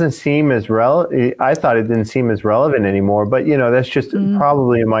 it doesn't seem as relevant. I thought it didn't seem as relevant anymore, but that's just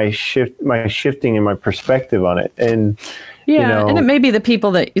probably my shifting in my perspective on it, and and it may be the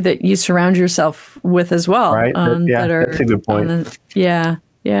people that you surround yourself with as well, right? That's a good point. Yeah.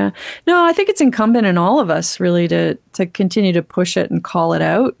 No, I think it's incumbent in all of us really to continue to push it and call it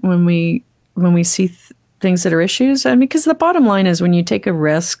out when we see things that are issues. I mean, because the bottom line is when you take a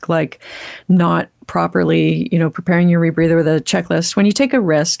risk, like not properly, preparing your rebreather with a checklist, when you take a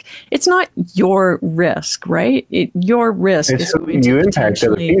risk, it's not your risk, right? Your risk is going to impact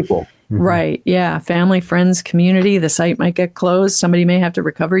other people. Right. Yeah. Family, friends, community. The site might get closed. Somebody may have to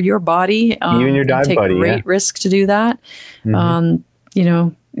recover your body. Even your dive take buddy. Great risk to do that.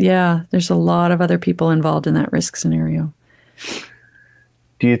 There's a lot of other people involved in that risk scenario.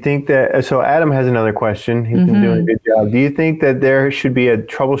 Do you think that, so Adam has another question. He's been doing a good job. Do you think that there should be a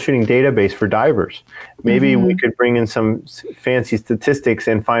troubleshooting database for divers? Maybe we could bring in some fancy statistics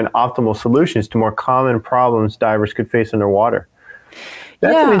and find optimal solutions to more common problems divers could face underwater.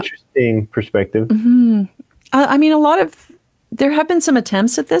 That's an interesting perspective. I mean, there have been some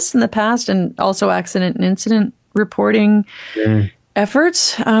attempts at this in the past, and also accident and incident reporting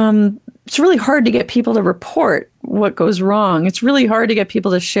efforts. It's really hard to get people to report what goes wrong. It's really hard to get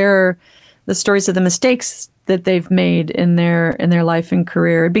people to share the stories of the mistakes that they've made in their life and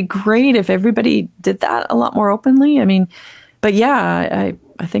career. It'd be great if everybody did that a lot more openly. I mean, but I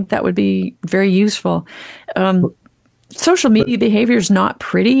think that would be very useful. Social media behavior is not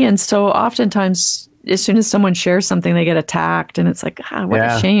pretty, and so oftentimes as soon as someone shares something, they get attacked, and it's like, what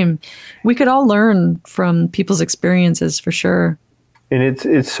a shame. We could all learn from people's experiences for sure. And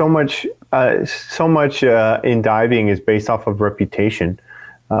it's so much in diving is based off of reputation.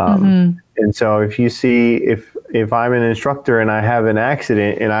 And so if you see, if I'm an instructor and I have an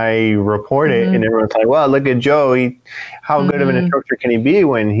accident and I report it, and everyone's like, well, look at Joe, how good of an instructor can he be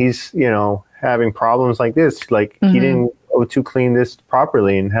when he's, having problems like this? Like he didn't O2 clean this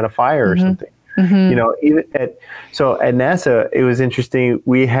properly and had a fire or something. Even at NASA, it was interesting.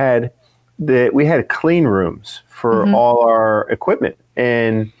 We had clean rooms for all our equipment,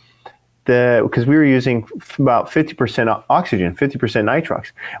 and because we were using about 50% oxygen, 50%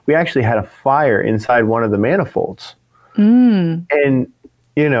 nitrox, we actually had a fire inside one of the manifolds. And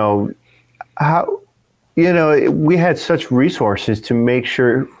we had such resources to make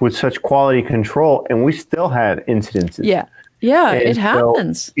sure with such quality control, and we still had incidences. It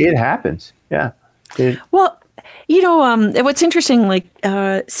happens. It happens. Yeah. What's interesting, like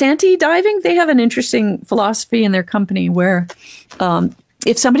Santee Diving, they have an interesting philosophy in their company where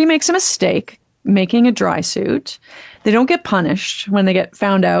if somebody makes a mistake making a dry suit, they don't get punished when they get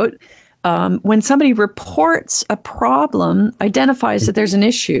found out. When somebody reports a problem, identifies that there's an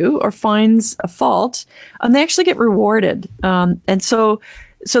issue or finds a fault, they actually get rewarded. And so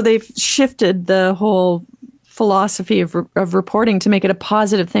they've shifted the whole philosophy of reporting to make it a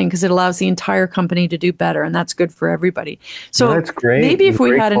positive thing, because it allows the entire company to do better, and that's good for everybody. So that's great. Maybe if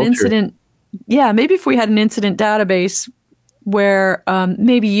we had an incident, database where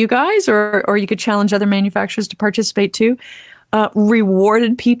maybe you guys or you could challenge other manufacturers to participate too,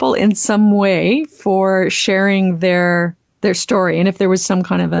 rewarded people in some way for sharing their story. And if there was some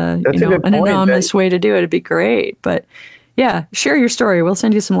kind of an anonymous way to do it, it'd be great. But yeah, share your story. We'll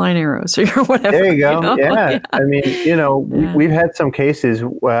send you some line arrows or whatever. There you go. Yeah. I mean, we've had some cases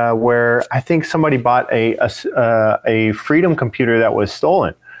where I think somebody bought a Freedom computer that was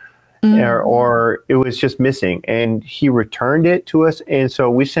stolen. or it was just missing, and he returned it to us. And so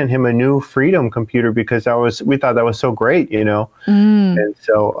we sent him a new Freedom computer because we thought that was so great, you know. And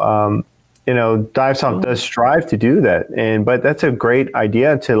so, you know, Divesoft does strive to do that, but that's a great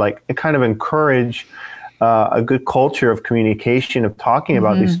idea to like kind of encourage a good culture of communication, of talking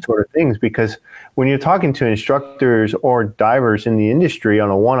about these sort of things, because when you're talking to instructors or divers in the industry on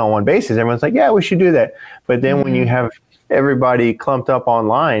a one-on-one basis, everyone's like, yeah, we should do that. But then when you have everybody clumped up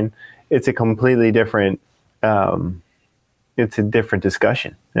online, it's a completely different, it's a different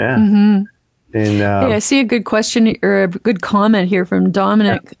discussion. Yeah. And hey, I see a good question or a good comment here from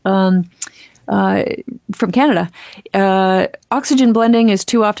Dominic. From Canada. Oxygen blending is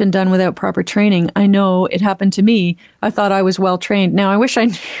too often done without proper training. I know it happened to me. I thought I was well trained. Now, I wish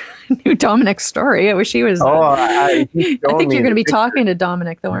I knew Dominic's story. I wish he was. I think you're going to be talking to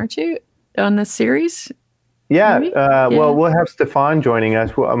Dominic, though, aren't you, on this series? Yeah. Well, we'll have Stefan joining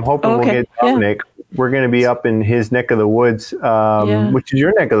us. I'm hoping we'll get Dominic. We're going to be up in his neck of the woods, which is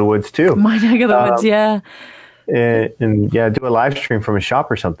your neck of the woods, too. My neck of the woods, yeah. And yeah, do a live stream from a shop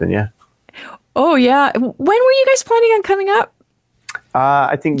or something, yeah. Oh, yeah. When were you guys planning on coming up?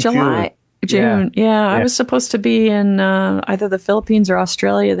 I think July. June. Yeah. I was supposed to be in either the Philippines or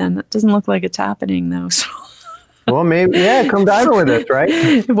Australia then. That doesn't look like it's happening, though. So. Well, maybe, come diving with us,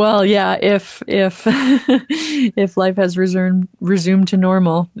 right? Well, yeah, if if life has resumed to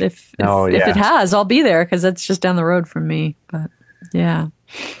normal. If it has, I'll be there because it's just down the road from me. But, yeah.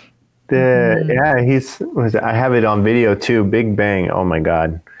 I have it on video, too. Big Bang. Oh, my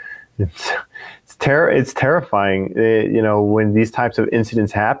God. It's terrifying, you know, when these types of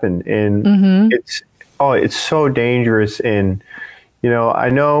incidents happen, and it's so dangerous. And you know, I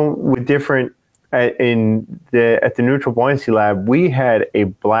know with different at the neutral buoyancy lab, we had a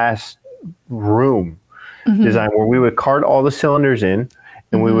blast room design where we would cart all the cylinders in,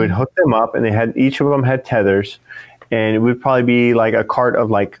 and we would hook them up, and each of them had tethers, and it would probably be like a cart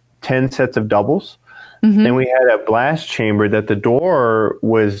of like 10 sets of doubles. And we had a blast chamber that the door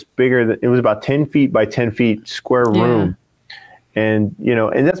was bigger. It was about 10 feet by 10 feet square room. And, you know,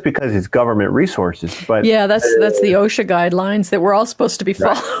 and that's because it's government resources. But yeah, that's the OSHA guidelines that we're all supposed to be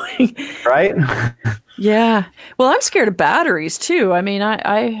following. Right? Yeah. Well, I'm scared of batteries, too. I mean,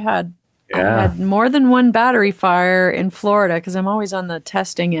 I had more than one battery fire in Florida because I'm always on the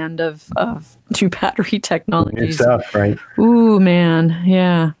testing end of new battery technologies. New stuff, right? Ooh, man.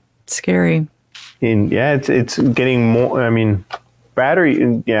 Yeah. It's scary. And it's getting more. I mean,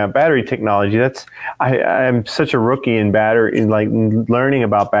 battery technology. I'm such a rookie in learning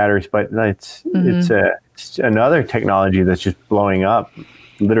about batteries, but it's another technology that's just blowing up,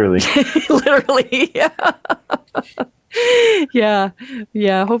 literally. Literally, yeah.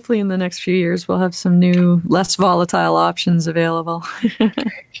 Hopefully, in the next few years, we'll have some new, less volatile options available.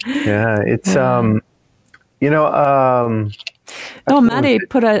 It's Maddie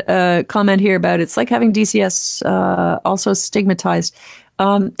put a comment here about it's like having DCS also stigmatized.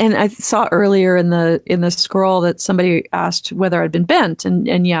 And I saw earlier in the scroll that somebody asked whether I'd been bent,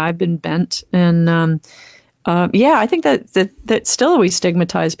 and yeah, I've been bent, and I think that still we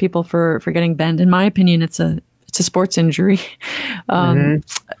stigmatize people for getting bent. In my opinion, it's a sports injury.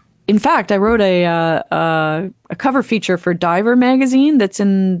 In fact, I wrote a cover feature for Diver Magazine that's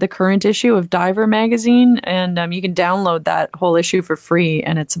in the current issue of Diver Magazine, and you can download that whole issue for free.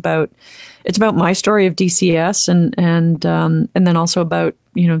 And it's about my story of DCS and then also about,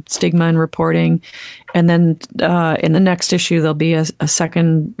 you know, stigma and reporting. And then in the next issue, there'll be a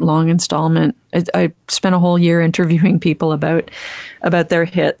second long installment. I spent a whole year interviewing people about their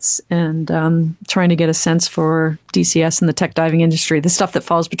hits and trying to get a sense for DCS and the tech diving industry, the stuff that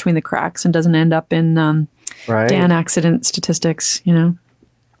falls between the cracks and doesn't end up in Dan accident statistics, you know.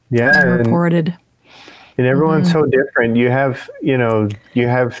 Yeah, reported. And everyone's so different. You have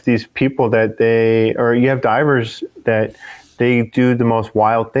these people you have divers that they do the most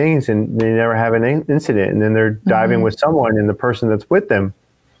wild things and they never have an incident. And then they're diving with someone and the person that's with them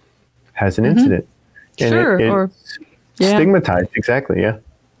has an incident. And it's stigmatized. Exactly. Yeah.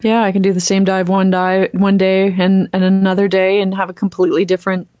 Yeah. I can do the same dive one day and another day and have a completely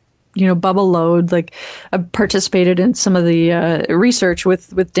different, you know, bubble load. Like I participated in some of the research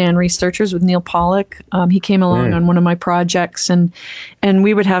with Dan researchers, with Neil Pollock. He came along on one of my projects and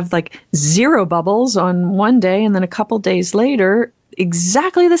we would have like 0 bubbles on one day. And then a couple days later,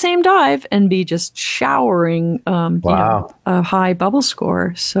 exactly the same dive and be just showering you know, a high bubble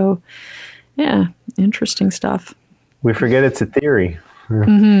score. So yeah, interesting stuff. We forget it's a theory.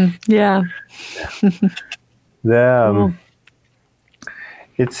 Yeah.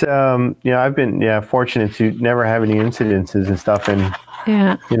 It's I've been fortunate to never have any incidences and stuff, and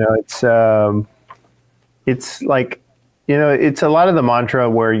Yeah. It's like, it's a lot of the mantra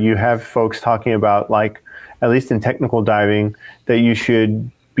where you have folks talking about, like, at least in technical diving, that you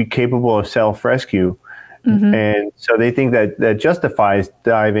should be capable of self-rescue. And so they think that justifies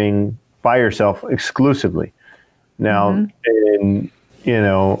diving by yourself exclusively. Now, and,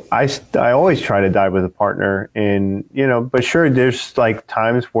 I always try to dive with a partner, and, but sure, there's like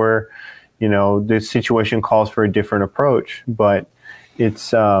times where, the situation calls for a different approach, but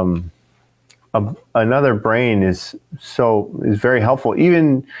it's, another brain is very helpful.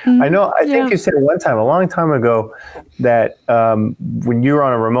 Even I think you said one time, a long time ago, that when you were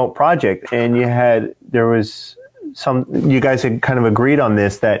on a remote project and you guys had kind of agreed on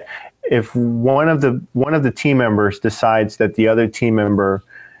this, that if one of the team members decides that the other team member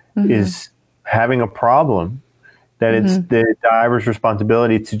is having a problem, that it's the diver's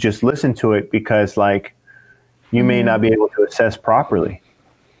responsibility to just listen to it, because, like, you may not be able to assess properly.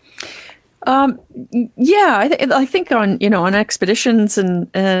 Yeah, I think on expeditions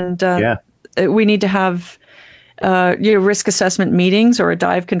and we need to have risk assessment meetings or a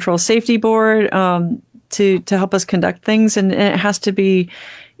dive control safety board to help us conduct things, and it has to be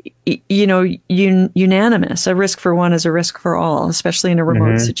unanimous. A risk for one is a risk for all, especially in a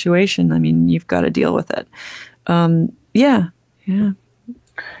remote situation. I mean, you've got to deal with it. That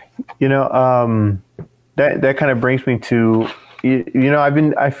kind of brings me to,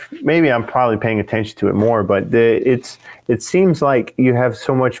 maybe I'm probably paying attention to it more, but it seems like you have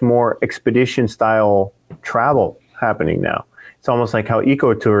so much more expedition style travel happening now. It's almost like how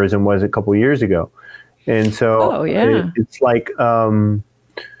ecotourism was a couple of years ago. And so it's like, some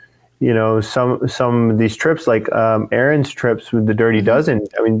of these trips, like Aaron's trips with the Dirty Dozen.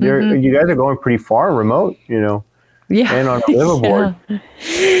 I mean, you guys are going pretty far remote, and on a liveaboard.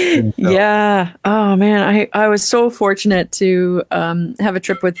 Oh man, I was so fortunate to have a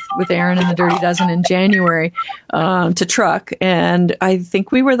trip with Aaron and the Dirty Dozen in January to Truk, and I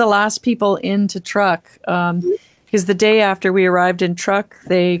think we were the last people into Truk, because the day after we arrived in Truk,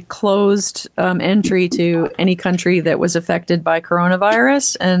 they closed entry to any country that was affected by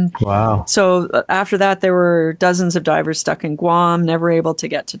coronavirus. And so after that, there were dozens of divers stuck in Guam, never able to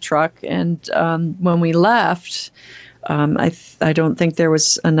get to Truk. And when we left, I don't think there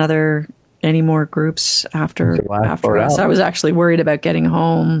was any more groups after us. I was actually worried about getting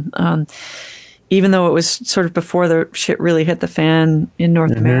home, even though it was sort of before the shit really hit the fan in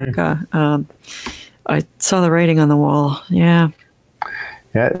North America. I saw the writing on the wall. Yeah,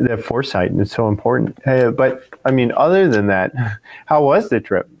 the foresight is so important. But I mean, other than that, how was the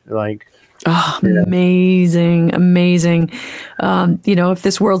trip? Like, amazing. If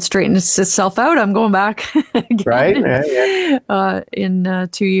this world straightens itself out, I'm going back again, right? In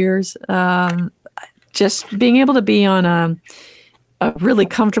 2 years. Just being able to be on a really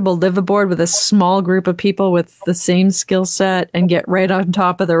comfortable liveaboard with a small group of people with the same skill set and get right on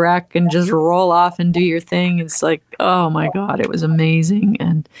top of the wreck and just roll off and do your thing. It's like, oh my God, it was amazing.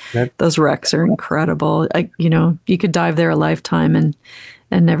 And those wrecks are incredible. You could dive there a lifetime and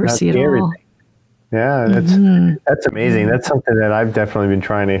never see it all. Yeah, that's amazing. That's something that I've definitely been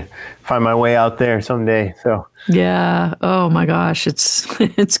trying to find my way out there someday. So yeah. Oh my gosh,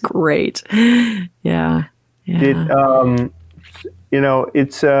 it's great. Yeah.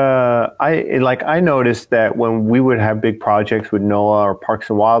 It's I noticed that when we would have big projects with NOAA or Parks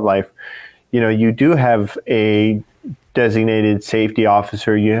and Wildlife, you do have a designated safety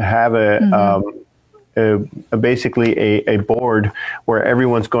officer. You have basically a board where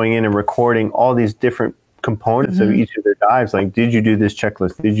everyone's going in and recording all these different components of each of their dives. Like, did you do this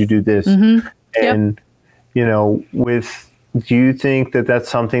checklist? Did you do this? And do you think that that's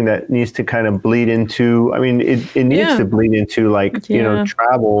something that needs to kind of bleed into? I mean, it needs to bleed into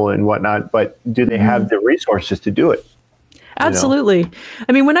travel and whatnot, but do they have the resources to do it? Absolutely.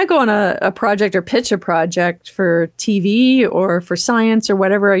 I mean, when I go on a project or pitch a project for TV or for science or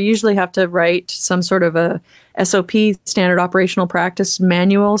whatever, I usually have to write some sort of a SOP, standard operational practice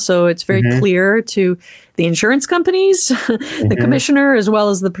manual. So it's very clear to the insurance companies, the commissioner, as well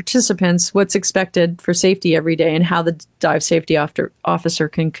as the participants, what's expected for safety every day and how the dive safety officer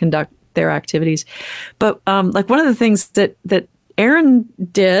can conduct their activities. But like one of the things that Aaron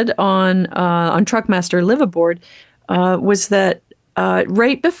did on Truckmaster Liveaboard was that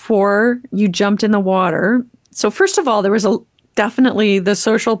right before you jumped in the water. So first of all, there was definitely the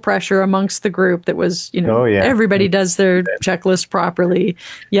social pressure amongst the group that was, everybody does their checklist properly,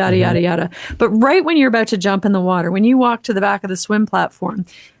 yada, yada, yada. But right when you're about to jump in the water, when you walk to the back of the swim platform,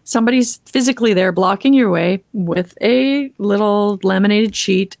 somebody's physically there blocking your way with a little laminated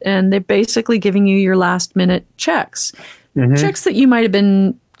sheet, and they're basically giving you your last minute checks. checks that you might have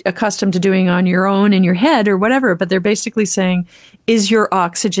been accustomed to doing on your own in your head or whatever, but they're basically saying, is your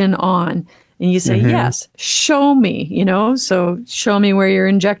oxygen on? And you say, yes, show me, so show me where your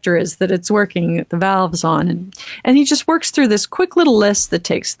injector is, that it's working, the valve's on. And he just works through this quick little list that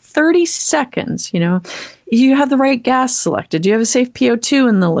takes 30 seconds, You have the right gas selected. Do you have a safe PO2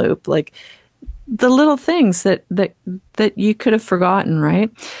 in the loop? Like the little things that you could have forgotten,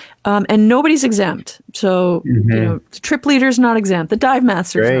 right? And nobody's exempt. So, the trip leader's not exempt. The dive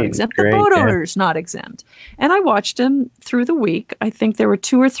master's not exempt. The boat owner's not exempt. And I watched him through the week. I think there were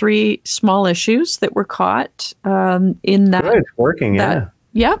 2 or 3 small issues that were caught in that. Good, it's working,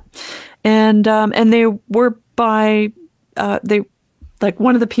 Yeah. And they were by, like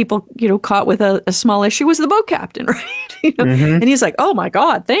one of the people, caught with a small issue was the boat captain, right? And he's like, oh my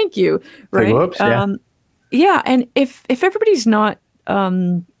God, thank you. Right. Like, whoops, yeah. And if everybody's not,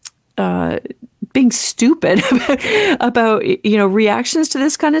 being stupid about reactions to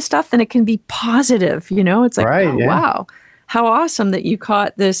this kind of stuff, then it can be positive. It's like, wow, how awesome that you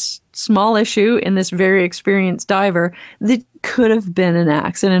caught this small issue in this very experienced diver that could have been an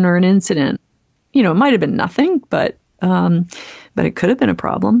accident or an incident. It might have been nothing, but it could have been a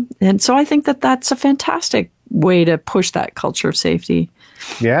problem. And so I think that that's a fantastic way to push that culture of safety.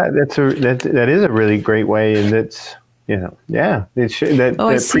 Yeah, that is a really great way, and that's. That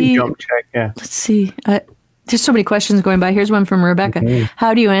pre-jump check. Yeah. Let's see. There's so many questions going by. Here's one from Rebecca.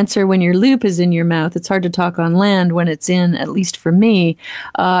 How do you answer when your loop is in your mouth? It's hard to talk on land when it's in, at least for me.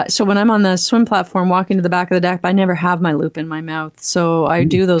 So when I'm on the swim platform walking to the back of the deck, I never have my loop in my mouth. So I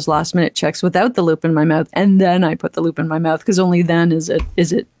do those last minute checks without the loop in my mouth, and then I put the loop in my mouth because only then is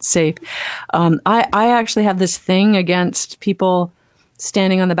it safe. I actually have this thing against people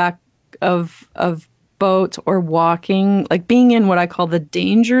standing on the back of boat or walking, like being in what I call the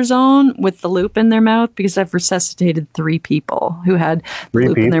danger zone with the loop in their mouth, because I've resuscitated 3 people who had the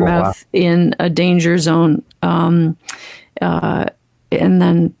loop in their mouth in a danger zone and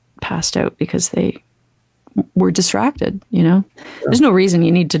then passed out because they were distracted. There's no reason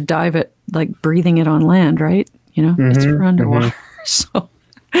you need to dive it, like breathing it on land, right? It's for underwater. So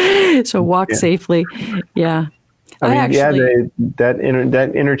walk safely. Yeah. That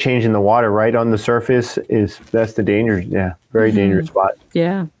interchange in the water, right on the surface, that's the danger. Yeah, very dangerous spot.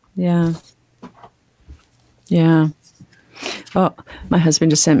 Yeah. Oh, my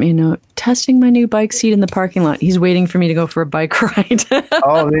husband just sent me a note. Testing my new bike seat in the parking lot. He's waiting for me to go for a bike ride.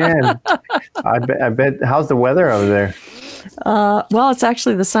 Oh man, I bet. How's the weather over there? Well, it's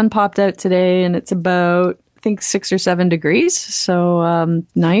actually, the sun popped out today, and it's about, I think, 6 or 7 degrees. So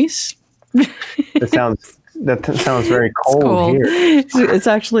nice. That sounds very cold here. It's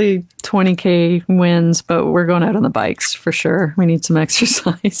actually 20K winds, but we're going out on the bikes for sure. We need some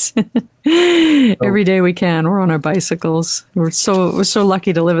exercise. Every day we can. We're on our bicycles. We're so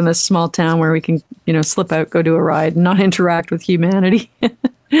lucky to live in this small town where we can, slip out, go do a ride, and not interact with humanity.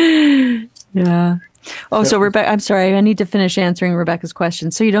 Yeah. Oh, so Rebecca, I'm sorry. I need to finish answering Rebecca's question.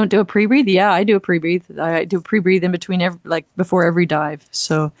 So you don't do a pre-breathe? Yeah, I do a pre-breathe. I do a pre-breathe in between before every dive.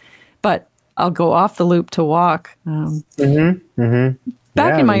 So, but I'll go off the loop to walk. Back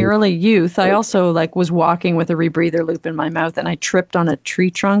in my early youth, I also was walking with a rebreather loop in my mouth, and I tripped on a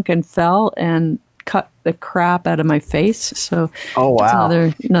tree trunk and fell and cut the crap out of my face. So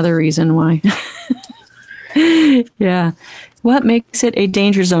that's another reason why. Yeah. What makes it a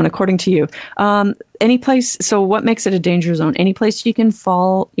danger zone, according to you? Any place. So what makes it a danger zone? Any place you can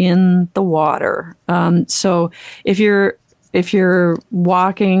fall in the water. So if you're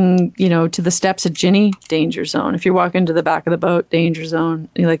walking, to the steps at Ginny, danger zone. If you're walking to the back of the boat, danger zone.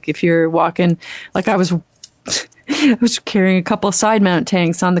 Like if you're walking, like I was carrying a couple of side mount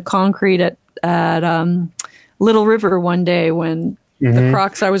tanks on the concrete at Little River one day when the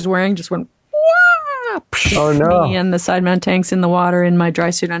Crocs I was wearing just went, wah! Oh no! Me and the side mount tanks in the water in my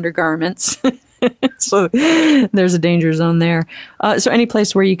dry suit undergarments. So there's a danger zone there. So any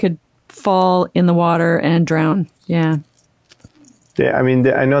place where you could fall in the water and drown. Yeah. Yeah, I mean,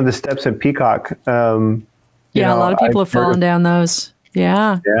 I know the steps at Peacock. A lot of people have fallen down those.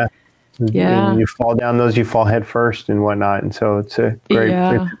 Yeah. Yeah. Yeah. And you fall down those, you fall head first and whatnot. And so it's it's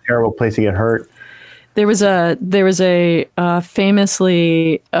a terrible place to get hurt. There was a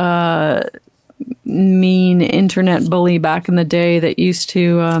famously mean internet bully back in the day that used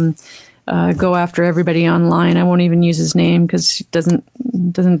to go after everybody online. I won't even use his name because he doesn't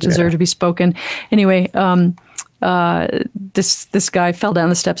deserve to be spoken. Anyway, this guy fell down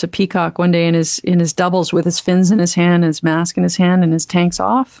the steps of Peacock one day in his doubles with his fins in his hand, his mask in his hand, and his tanks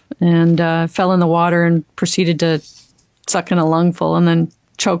off, and fell in the water and proceeded to suck in a lungful and then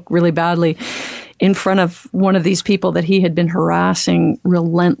choke really badly. in front of one of these people that he had been harassing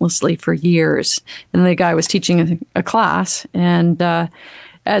relentlessly for years. And the guy was teaching a class. And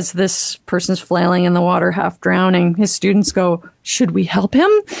as this person's flailing in the water, half drowning, his students go, "Should we help him?"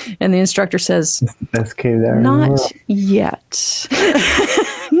 And the instructor says, "Best cave diver. Not yet."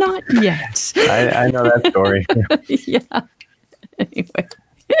 Not yet. I know that story. Yeah. Anyway.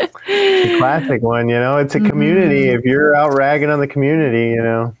 It's a classic one, it's a community. If you're out ragging on the community,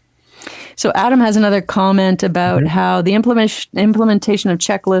 So Adam has another comment about how the implementation of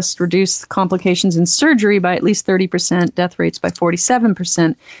checklists reduced complications in surgery by at least 30%, death rates by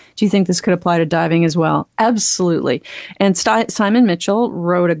 47%. Do you think this could apply to diving as well? Absolutely. And Simon Mitchell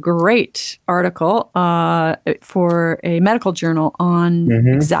wrote a great article for a medical journal on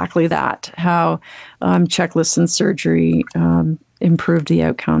exactly that, how checklists in surgery improved the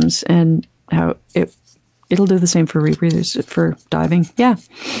outcomes, and how it'll do the same for rebreathers for diving. Yeah.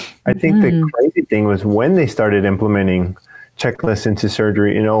 I think the crazy thing was when they started implementing checklists into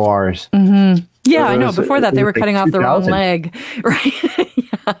surgery in ORs. Yeah, I know. Before that, they were cutting off the wrong leg. Right.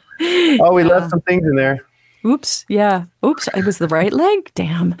 Yeah. Oh, we left some things in there. Oops. Yeah. Oops. It was the right leg.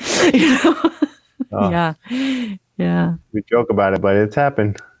 Damn. Yeah. Yeah. We joke about it, but it's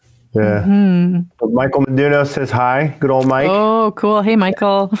happened. Yeah. Michael Meduno says hi. Good old Mike. Oh, cool. Hey,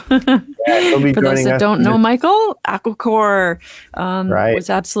 Michael. He'll be for those that don't know Michael, Aquacore was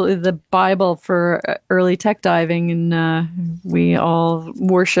absolutely the Bible for early tech diving, and we all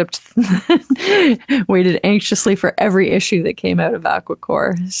worshipped, waited anxiously for every issue that came out of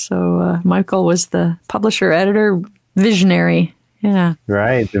Aquacore. So Michael was the publisher, editor, visionary. Yeah.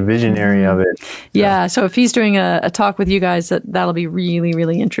 Right. The visionary of it. Yeah. So if he's doing a talk with you guys, that'll be really,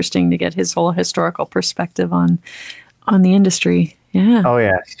 really interesting to get his whole historical perspective on the industry. Yeah. Oh,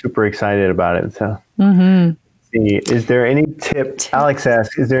 yeah. Super excited about it. So, see, is there any Alex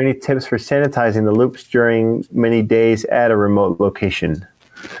asks, is there any tips for sanitizing the loops during many days at a remote location?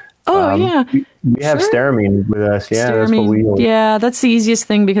 Oh, yeah. We have Steramine with us. Yeah. Steramine. That's what we use. Yeah. That's the easiest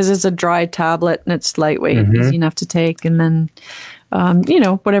thing because it's a dry tablet and it's lightweight, easy enough to take. And then,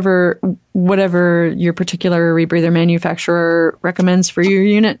 whatever your particular rebreather manufacturer recommends for your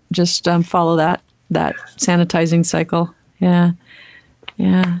unit, just follow that sanitizing cycle. Yeah.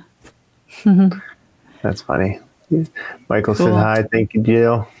 Yeah. That's funny. Michael said hi. Thank you,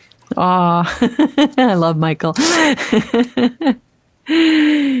 Jill. Aw, I love Michael.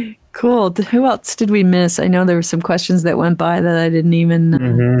 Cool. Who else did we miss? I know there were some questions that went by that I didn't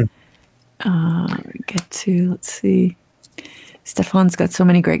even get to. Let's see. Stefan's got so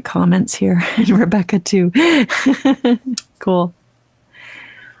many great comments here, and Rebecca too. Cool.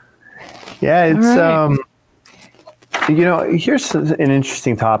 Yeah, it's here's an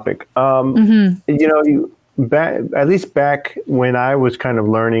interesting topic. At least back when I was kind of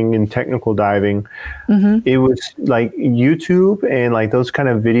learning in technical diving, it was like YouTube and like those kind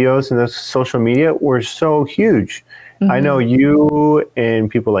of videos and those social media were so huge. I know you and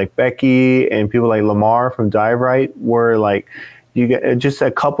people like Becky and people like Lamar from Dive Right were like, you get just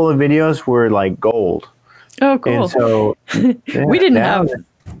a couple of videos were like gold. Oh, cool. And so we didn't have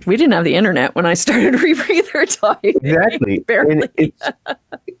the internet when I started rebreather diving. Exactly. Barely. And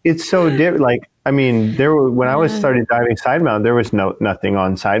it's so different. Like, I mean, when I was started diving side mount, there was nothing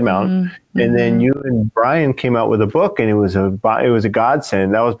on side mount. And then you and Brian came out with a book, and it was a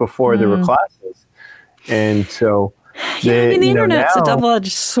godsend. That was before there were classes. And so the internet's a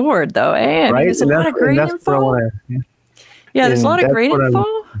double-edged sword, though, eh? Right? There's a lot of great info. There's a lot of great info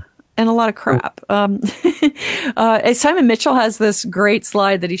and a lot of crap. Simon Mitchell has this great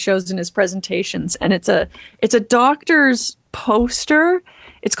slide that he shows in his presentations, and it's a doctor's poster.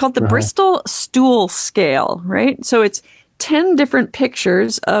 It's called the Bristol Stool Scale, right? So it's 10 different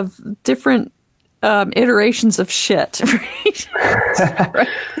pictures of different iterations of shit, right? Right?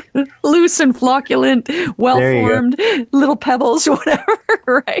 Loose and flocculent, well-formed, little pebbles, whatever,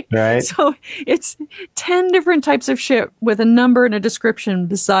 right? Right. So it's 10 different types of shit with a number and a description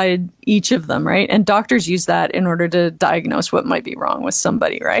beside each of them, right? And doctors use that in order to diagnose what might be wrong with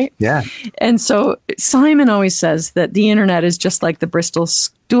somebody, right? Yeah. And so Simon always says that the internet is just like the Bristol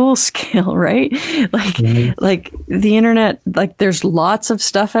Stool Scale, right? Like the internet, like there's lots of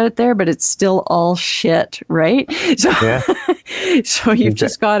stuff out there, but it's still all shit, right? So, so you've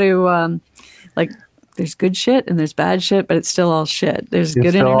just got to there's good shit and there's bad shit, but it's still all shit. There's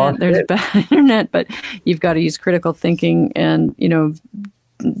good internet, there's bad internet, but you've got to use critical thinking and,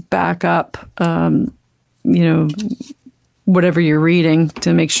 back up, whatever you're reading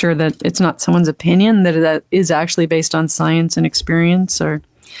to make sure that it's not someone's opinion, that is actually based on science and experience or.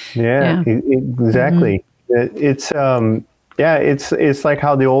 Exactly. It's, Yeah, it's like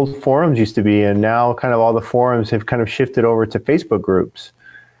how the old forums used to be, and now kind of all the forums have kind of shifted over to Facebook groups,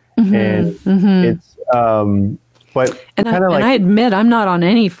 and it's but And kind of like, and I admit I'm not on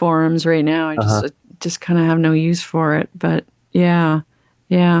any forums right now. I uh-huh. just kind of have no use for it. But yeah.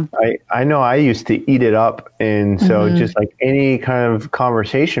 I know I used to eat it up, and so just like any kind of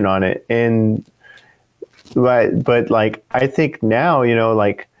conversation on it, and but like I think now,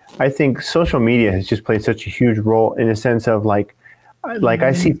 like I think social media has just played such a huge role in a sense of like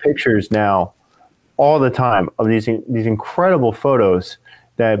I see pictures now all the time of these incredible photos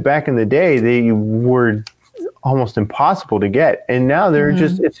that back in the day they were almost impossible to get, and now they're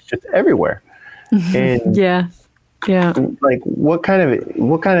it's just everywhere. And yeah. like what kind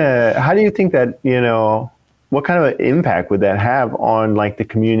of how do you think that, what kind of an impact would that have on like the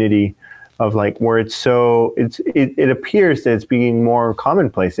community of like where it appears that it's being more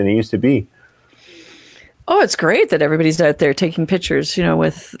commonplace than it used to be? Oh, it's great that everybody's out there taking pictures,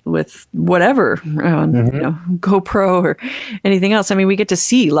 with whatever, GoPro or anything else. I mean, we get to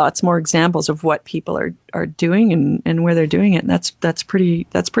see lots more examples of what people are doing and where they're doing it. And that's pretty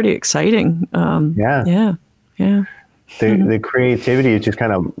exciting. Yeah. The creativity is just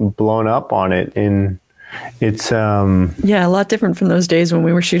kind of blown up on it, and it's a lot different from those days when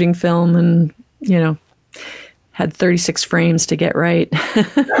we were shooting film and had 36 frames to get right.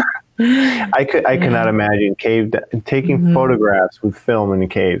 I cannot imagine taking photographs with film in the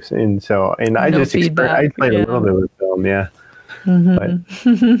caves, and so I just I played a little bit with film, but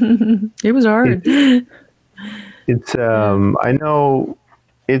it was hard. It's I know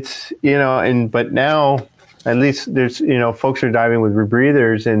it's but now at least there's folks are diving with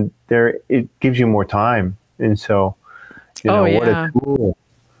rebreathers, and it gives you more time, and so what a tool.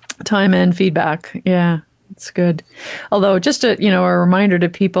 Time and feedback. Yeah, it's good. Although just a reminder to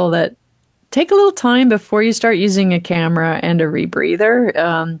people that take a little time before you start using a camera and a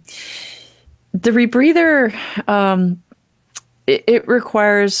rebreather. The rebreather, it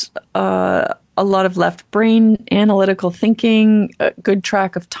requires a lot of left brain analytical thinking, a good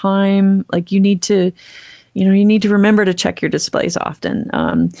track of time. Like you need to remember to check your displays often.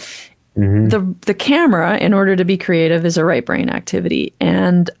 The camera, in order to be creative, is a right brain activity,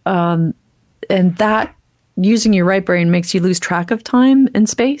 and that using your right brain makes you lose track of time and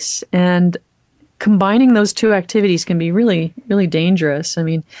space. And combining those two activities can be really, really dangerous. I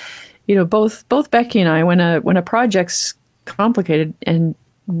mean, both Becky and I, when a project's complicated, and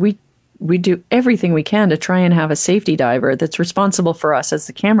we do everything we can to try and have a safety diver that's responsible for us as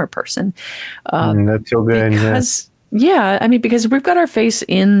the camera person. That's so good. Because we've got our face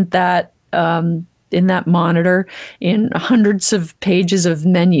in that monitor, in hundreds of pages of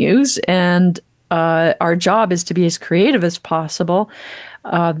menus, and our job is to be as creative as possible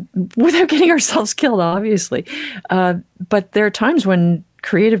without getting ourselves killed, obviously. But there are times when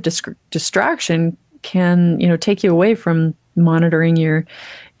creative distraction can, take you away from monitoring your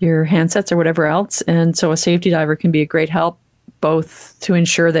handsets or whatever else. And so a safety diver can be a great help, both to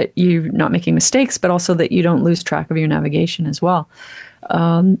ensure that you're not making mistakes, but also that you don't lose track of your navigation as well.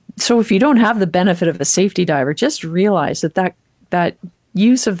 So if you don't have the benefit of a safety diver, just realize that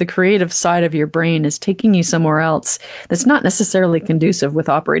use of the creative side of your brain is taking you somewhere else that's not necessarily conducive with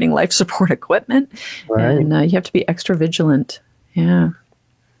operating life support equipment. Right. And you have to be extra vigilant. Yeah.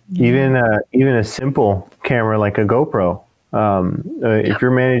 Even a simple camera like a GoPro. If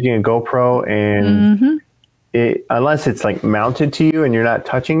you're managing a GoPro and unless it's like mounted to you and you're not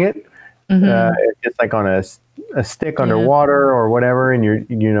touching it, it's like on a stick underwater or whatever, and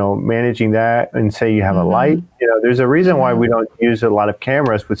you're managing that, and say you have a light. There's a reason why we don't use a lot of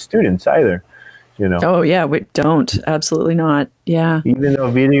cameras with students either. Oh yeah, we don't. Absolutely not. Yeah. Even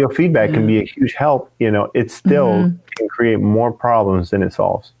though video feedback can be a huge help, it still can create more problems than it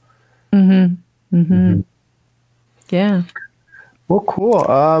solves. Yeah. Well, cool.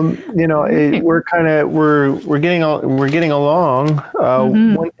 We're getting along.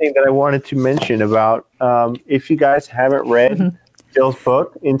 One thing that I wanted to mention about, if you guys haven't read Jill's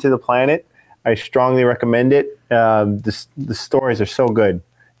book, Into the Planet, I strongly recommend it. The stories are so good,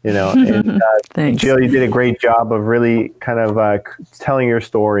 and Thanks. Jill, you did a great job of really kind of telling your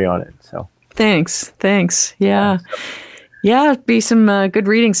story on it. So thanks. Yeah. Yeah, it'd be some good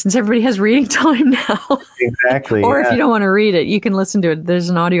reading since everybody has reading time now. Exactly. Or if you don't want to read it, you can listen to it. There's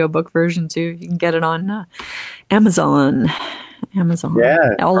an audiobook version too. You can get it on Amazon.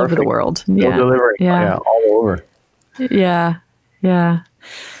 Yeah, all over the world. Yeah, delivering. Yeah, all over. Yeah.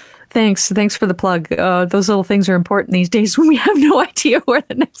 Thanks for the plug. Those little things are important these days when we have no idea where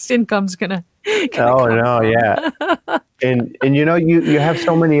the next income's gonna Oh no, yeah. And you know, you have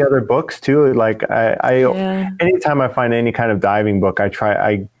so many other books too. Like anytime I find any kind of diving book,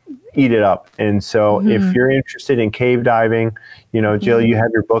 I eat it up. And so if you're interested in cave diving, you know, Jill, you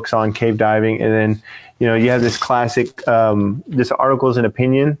have your books on cave diving, and then, you know, you have this classic, this Articles and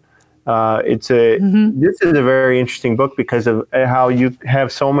Opinion. This is a very interesting book because of how you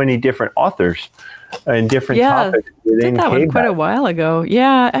have so many different authors and different topics within did that one quite a while ago.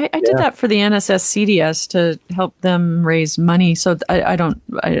 Yeah, I did that for the NSS CDS to help them raise money. So I don't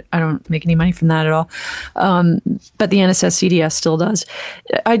make any money from that at all. But the NSS CDS still does.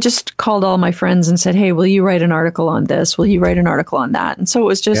 I just called all my friends and said, "Hey, will you write an article on this? Will you write an article on that?" And so it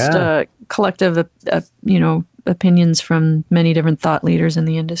was just a collective, you know, opinions from many different thought leaders in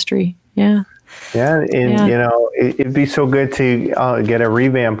the industry. Yeah. Yeah, and you know, it'd be so good to get a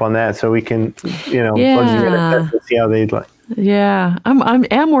revamp on that, so we can, you know, see how they'd like. Yeah,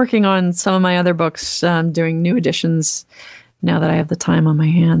 I'm working on some of my other books, doing new editions now that I have the time on my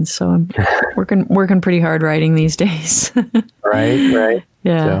hands. So I'm working pretty hard writing these days. Right.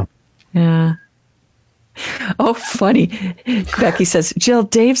 Yeah, so. Yeah. Oh, funny. Becky says, Jill,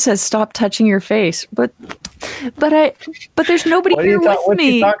 Dave says stop touching your face, but there's nobody here with me. What's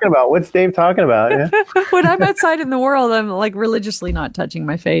he talking about? What's Dave talking about? Yeah. When I'm outside in the world, I'm like religiously not touching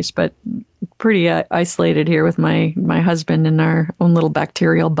my face, but pretty isolated here with my husband in our own little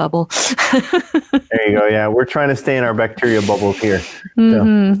bacterial bubble. There you go. Yeah, we're trying to stay in our bacterial bubbles here.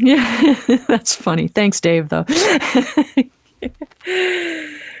 So. Yeah, that's funny. Thanks, Dave, though.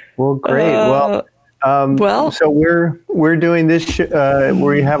 Well, great. So we're doing this.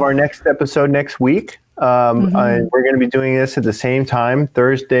 We have our next episode next week. And we're going to be doing this at the same time,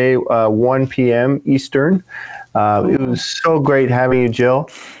 Thursday, 1 p.m. Eastern. It was so great having you, Jill.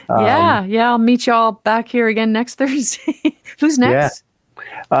 Yeah. I'll meet you all back here again next Thursday. Who's next?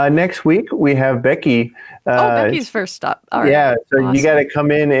 Yeah. Next week we have Becky. Becky's first stop. All right. Yeah, so awesome. You got to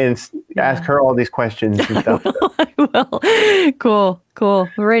come in and ask her all these questions and stuff. I will. Cool. Well,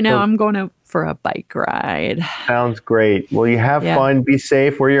 right now I'm going out for a bike ride. Sounds great. Well, you have fun. Be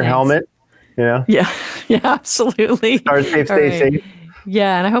safe. Wear your helmet. You know? Yeah, absolutely. Start safe, stay safe.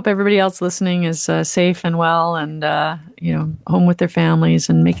 Yeah, and I hope everybody else listening is safe and well, and you know, home with their families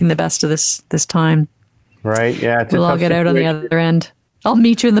and making the best of this time. Right. Yeah. We'll all get out on the other end. I'll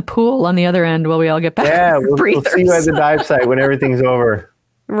meet you in the pool on the other end while we all get back. Yeah, we'll see you at the dive site when everything's over.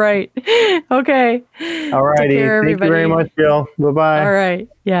 Right. Okay. All righty. Thank you very much, Jill. Bye-bye. All right.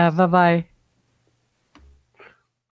 Yeah. Bye-bye.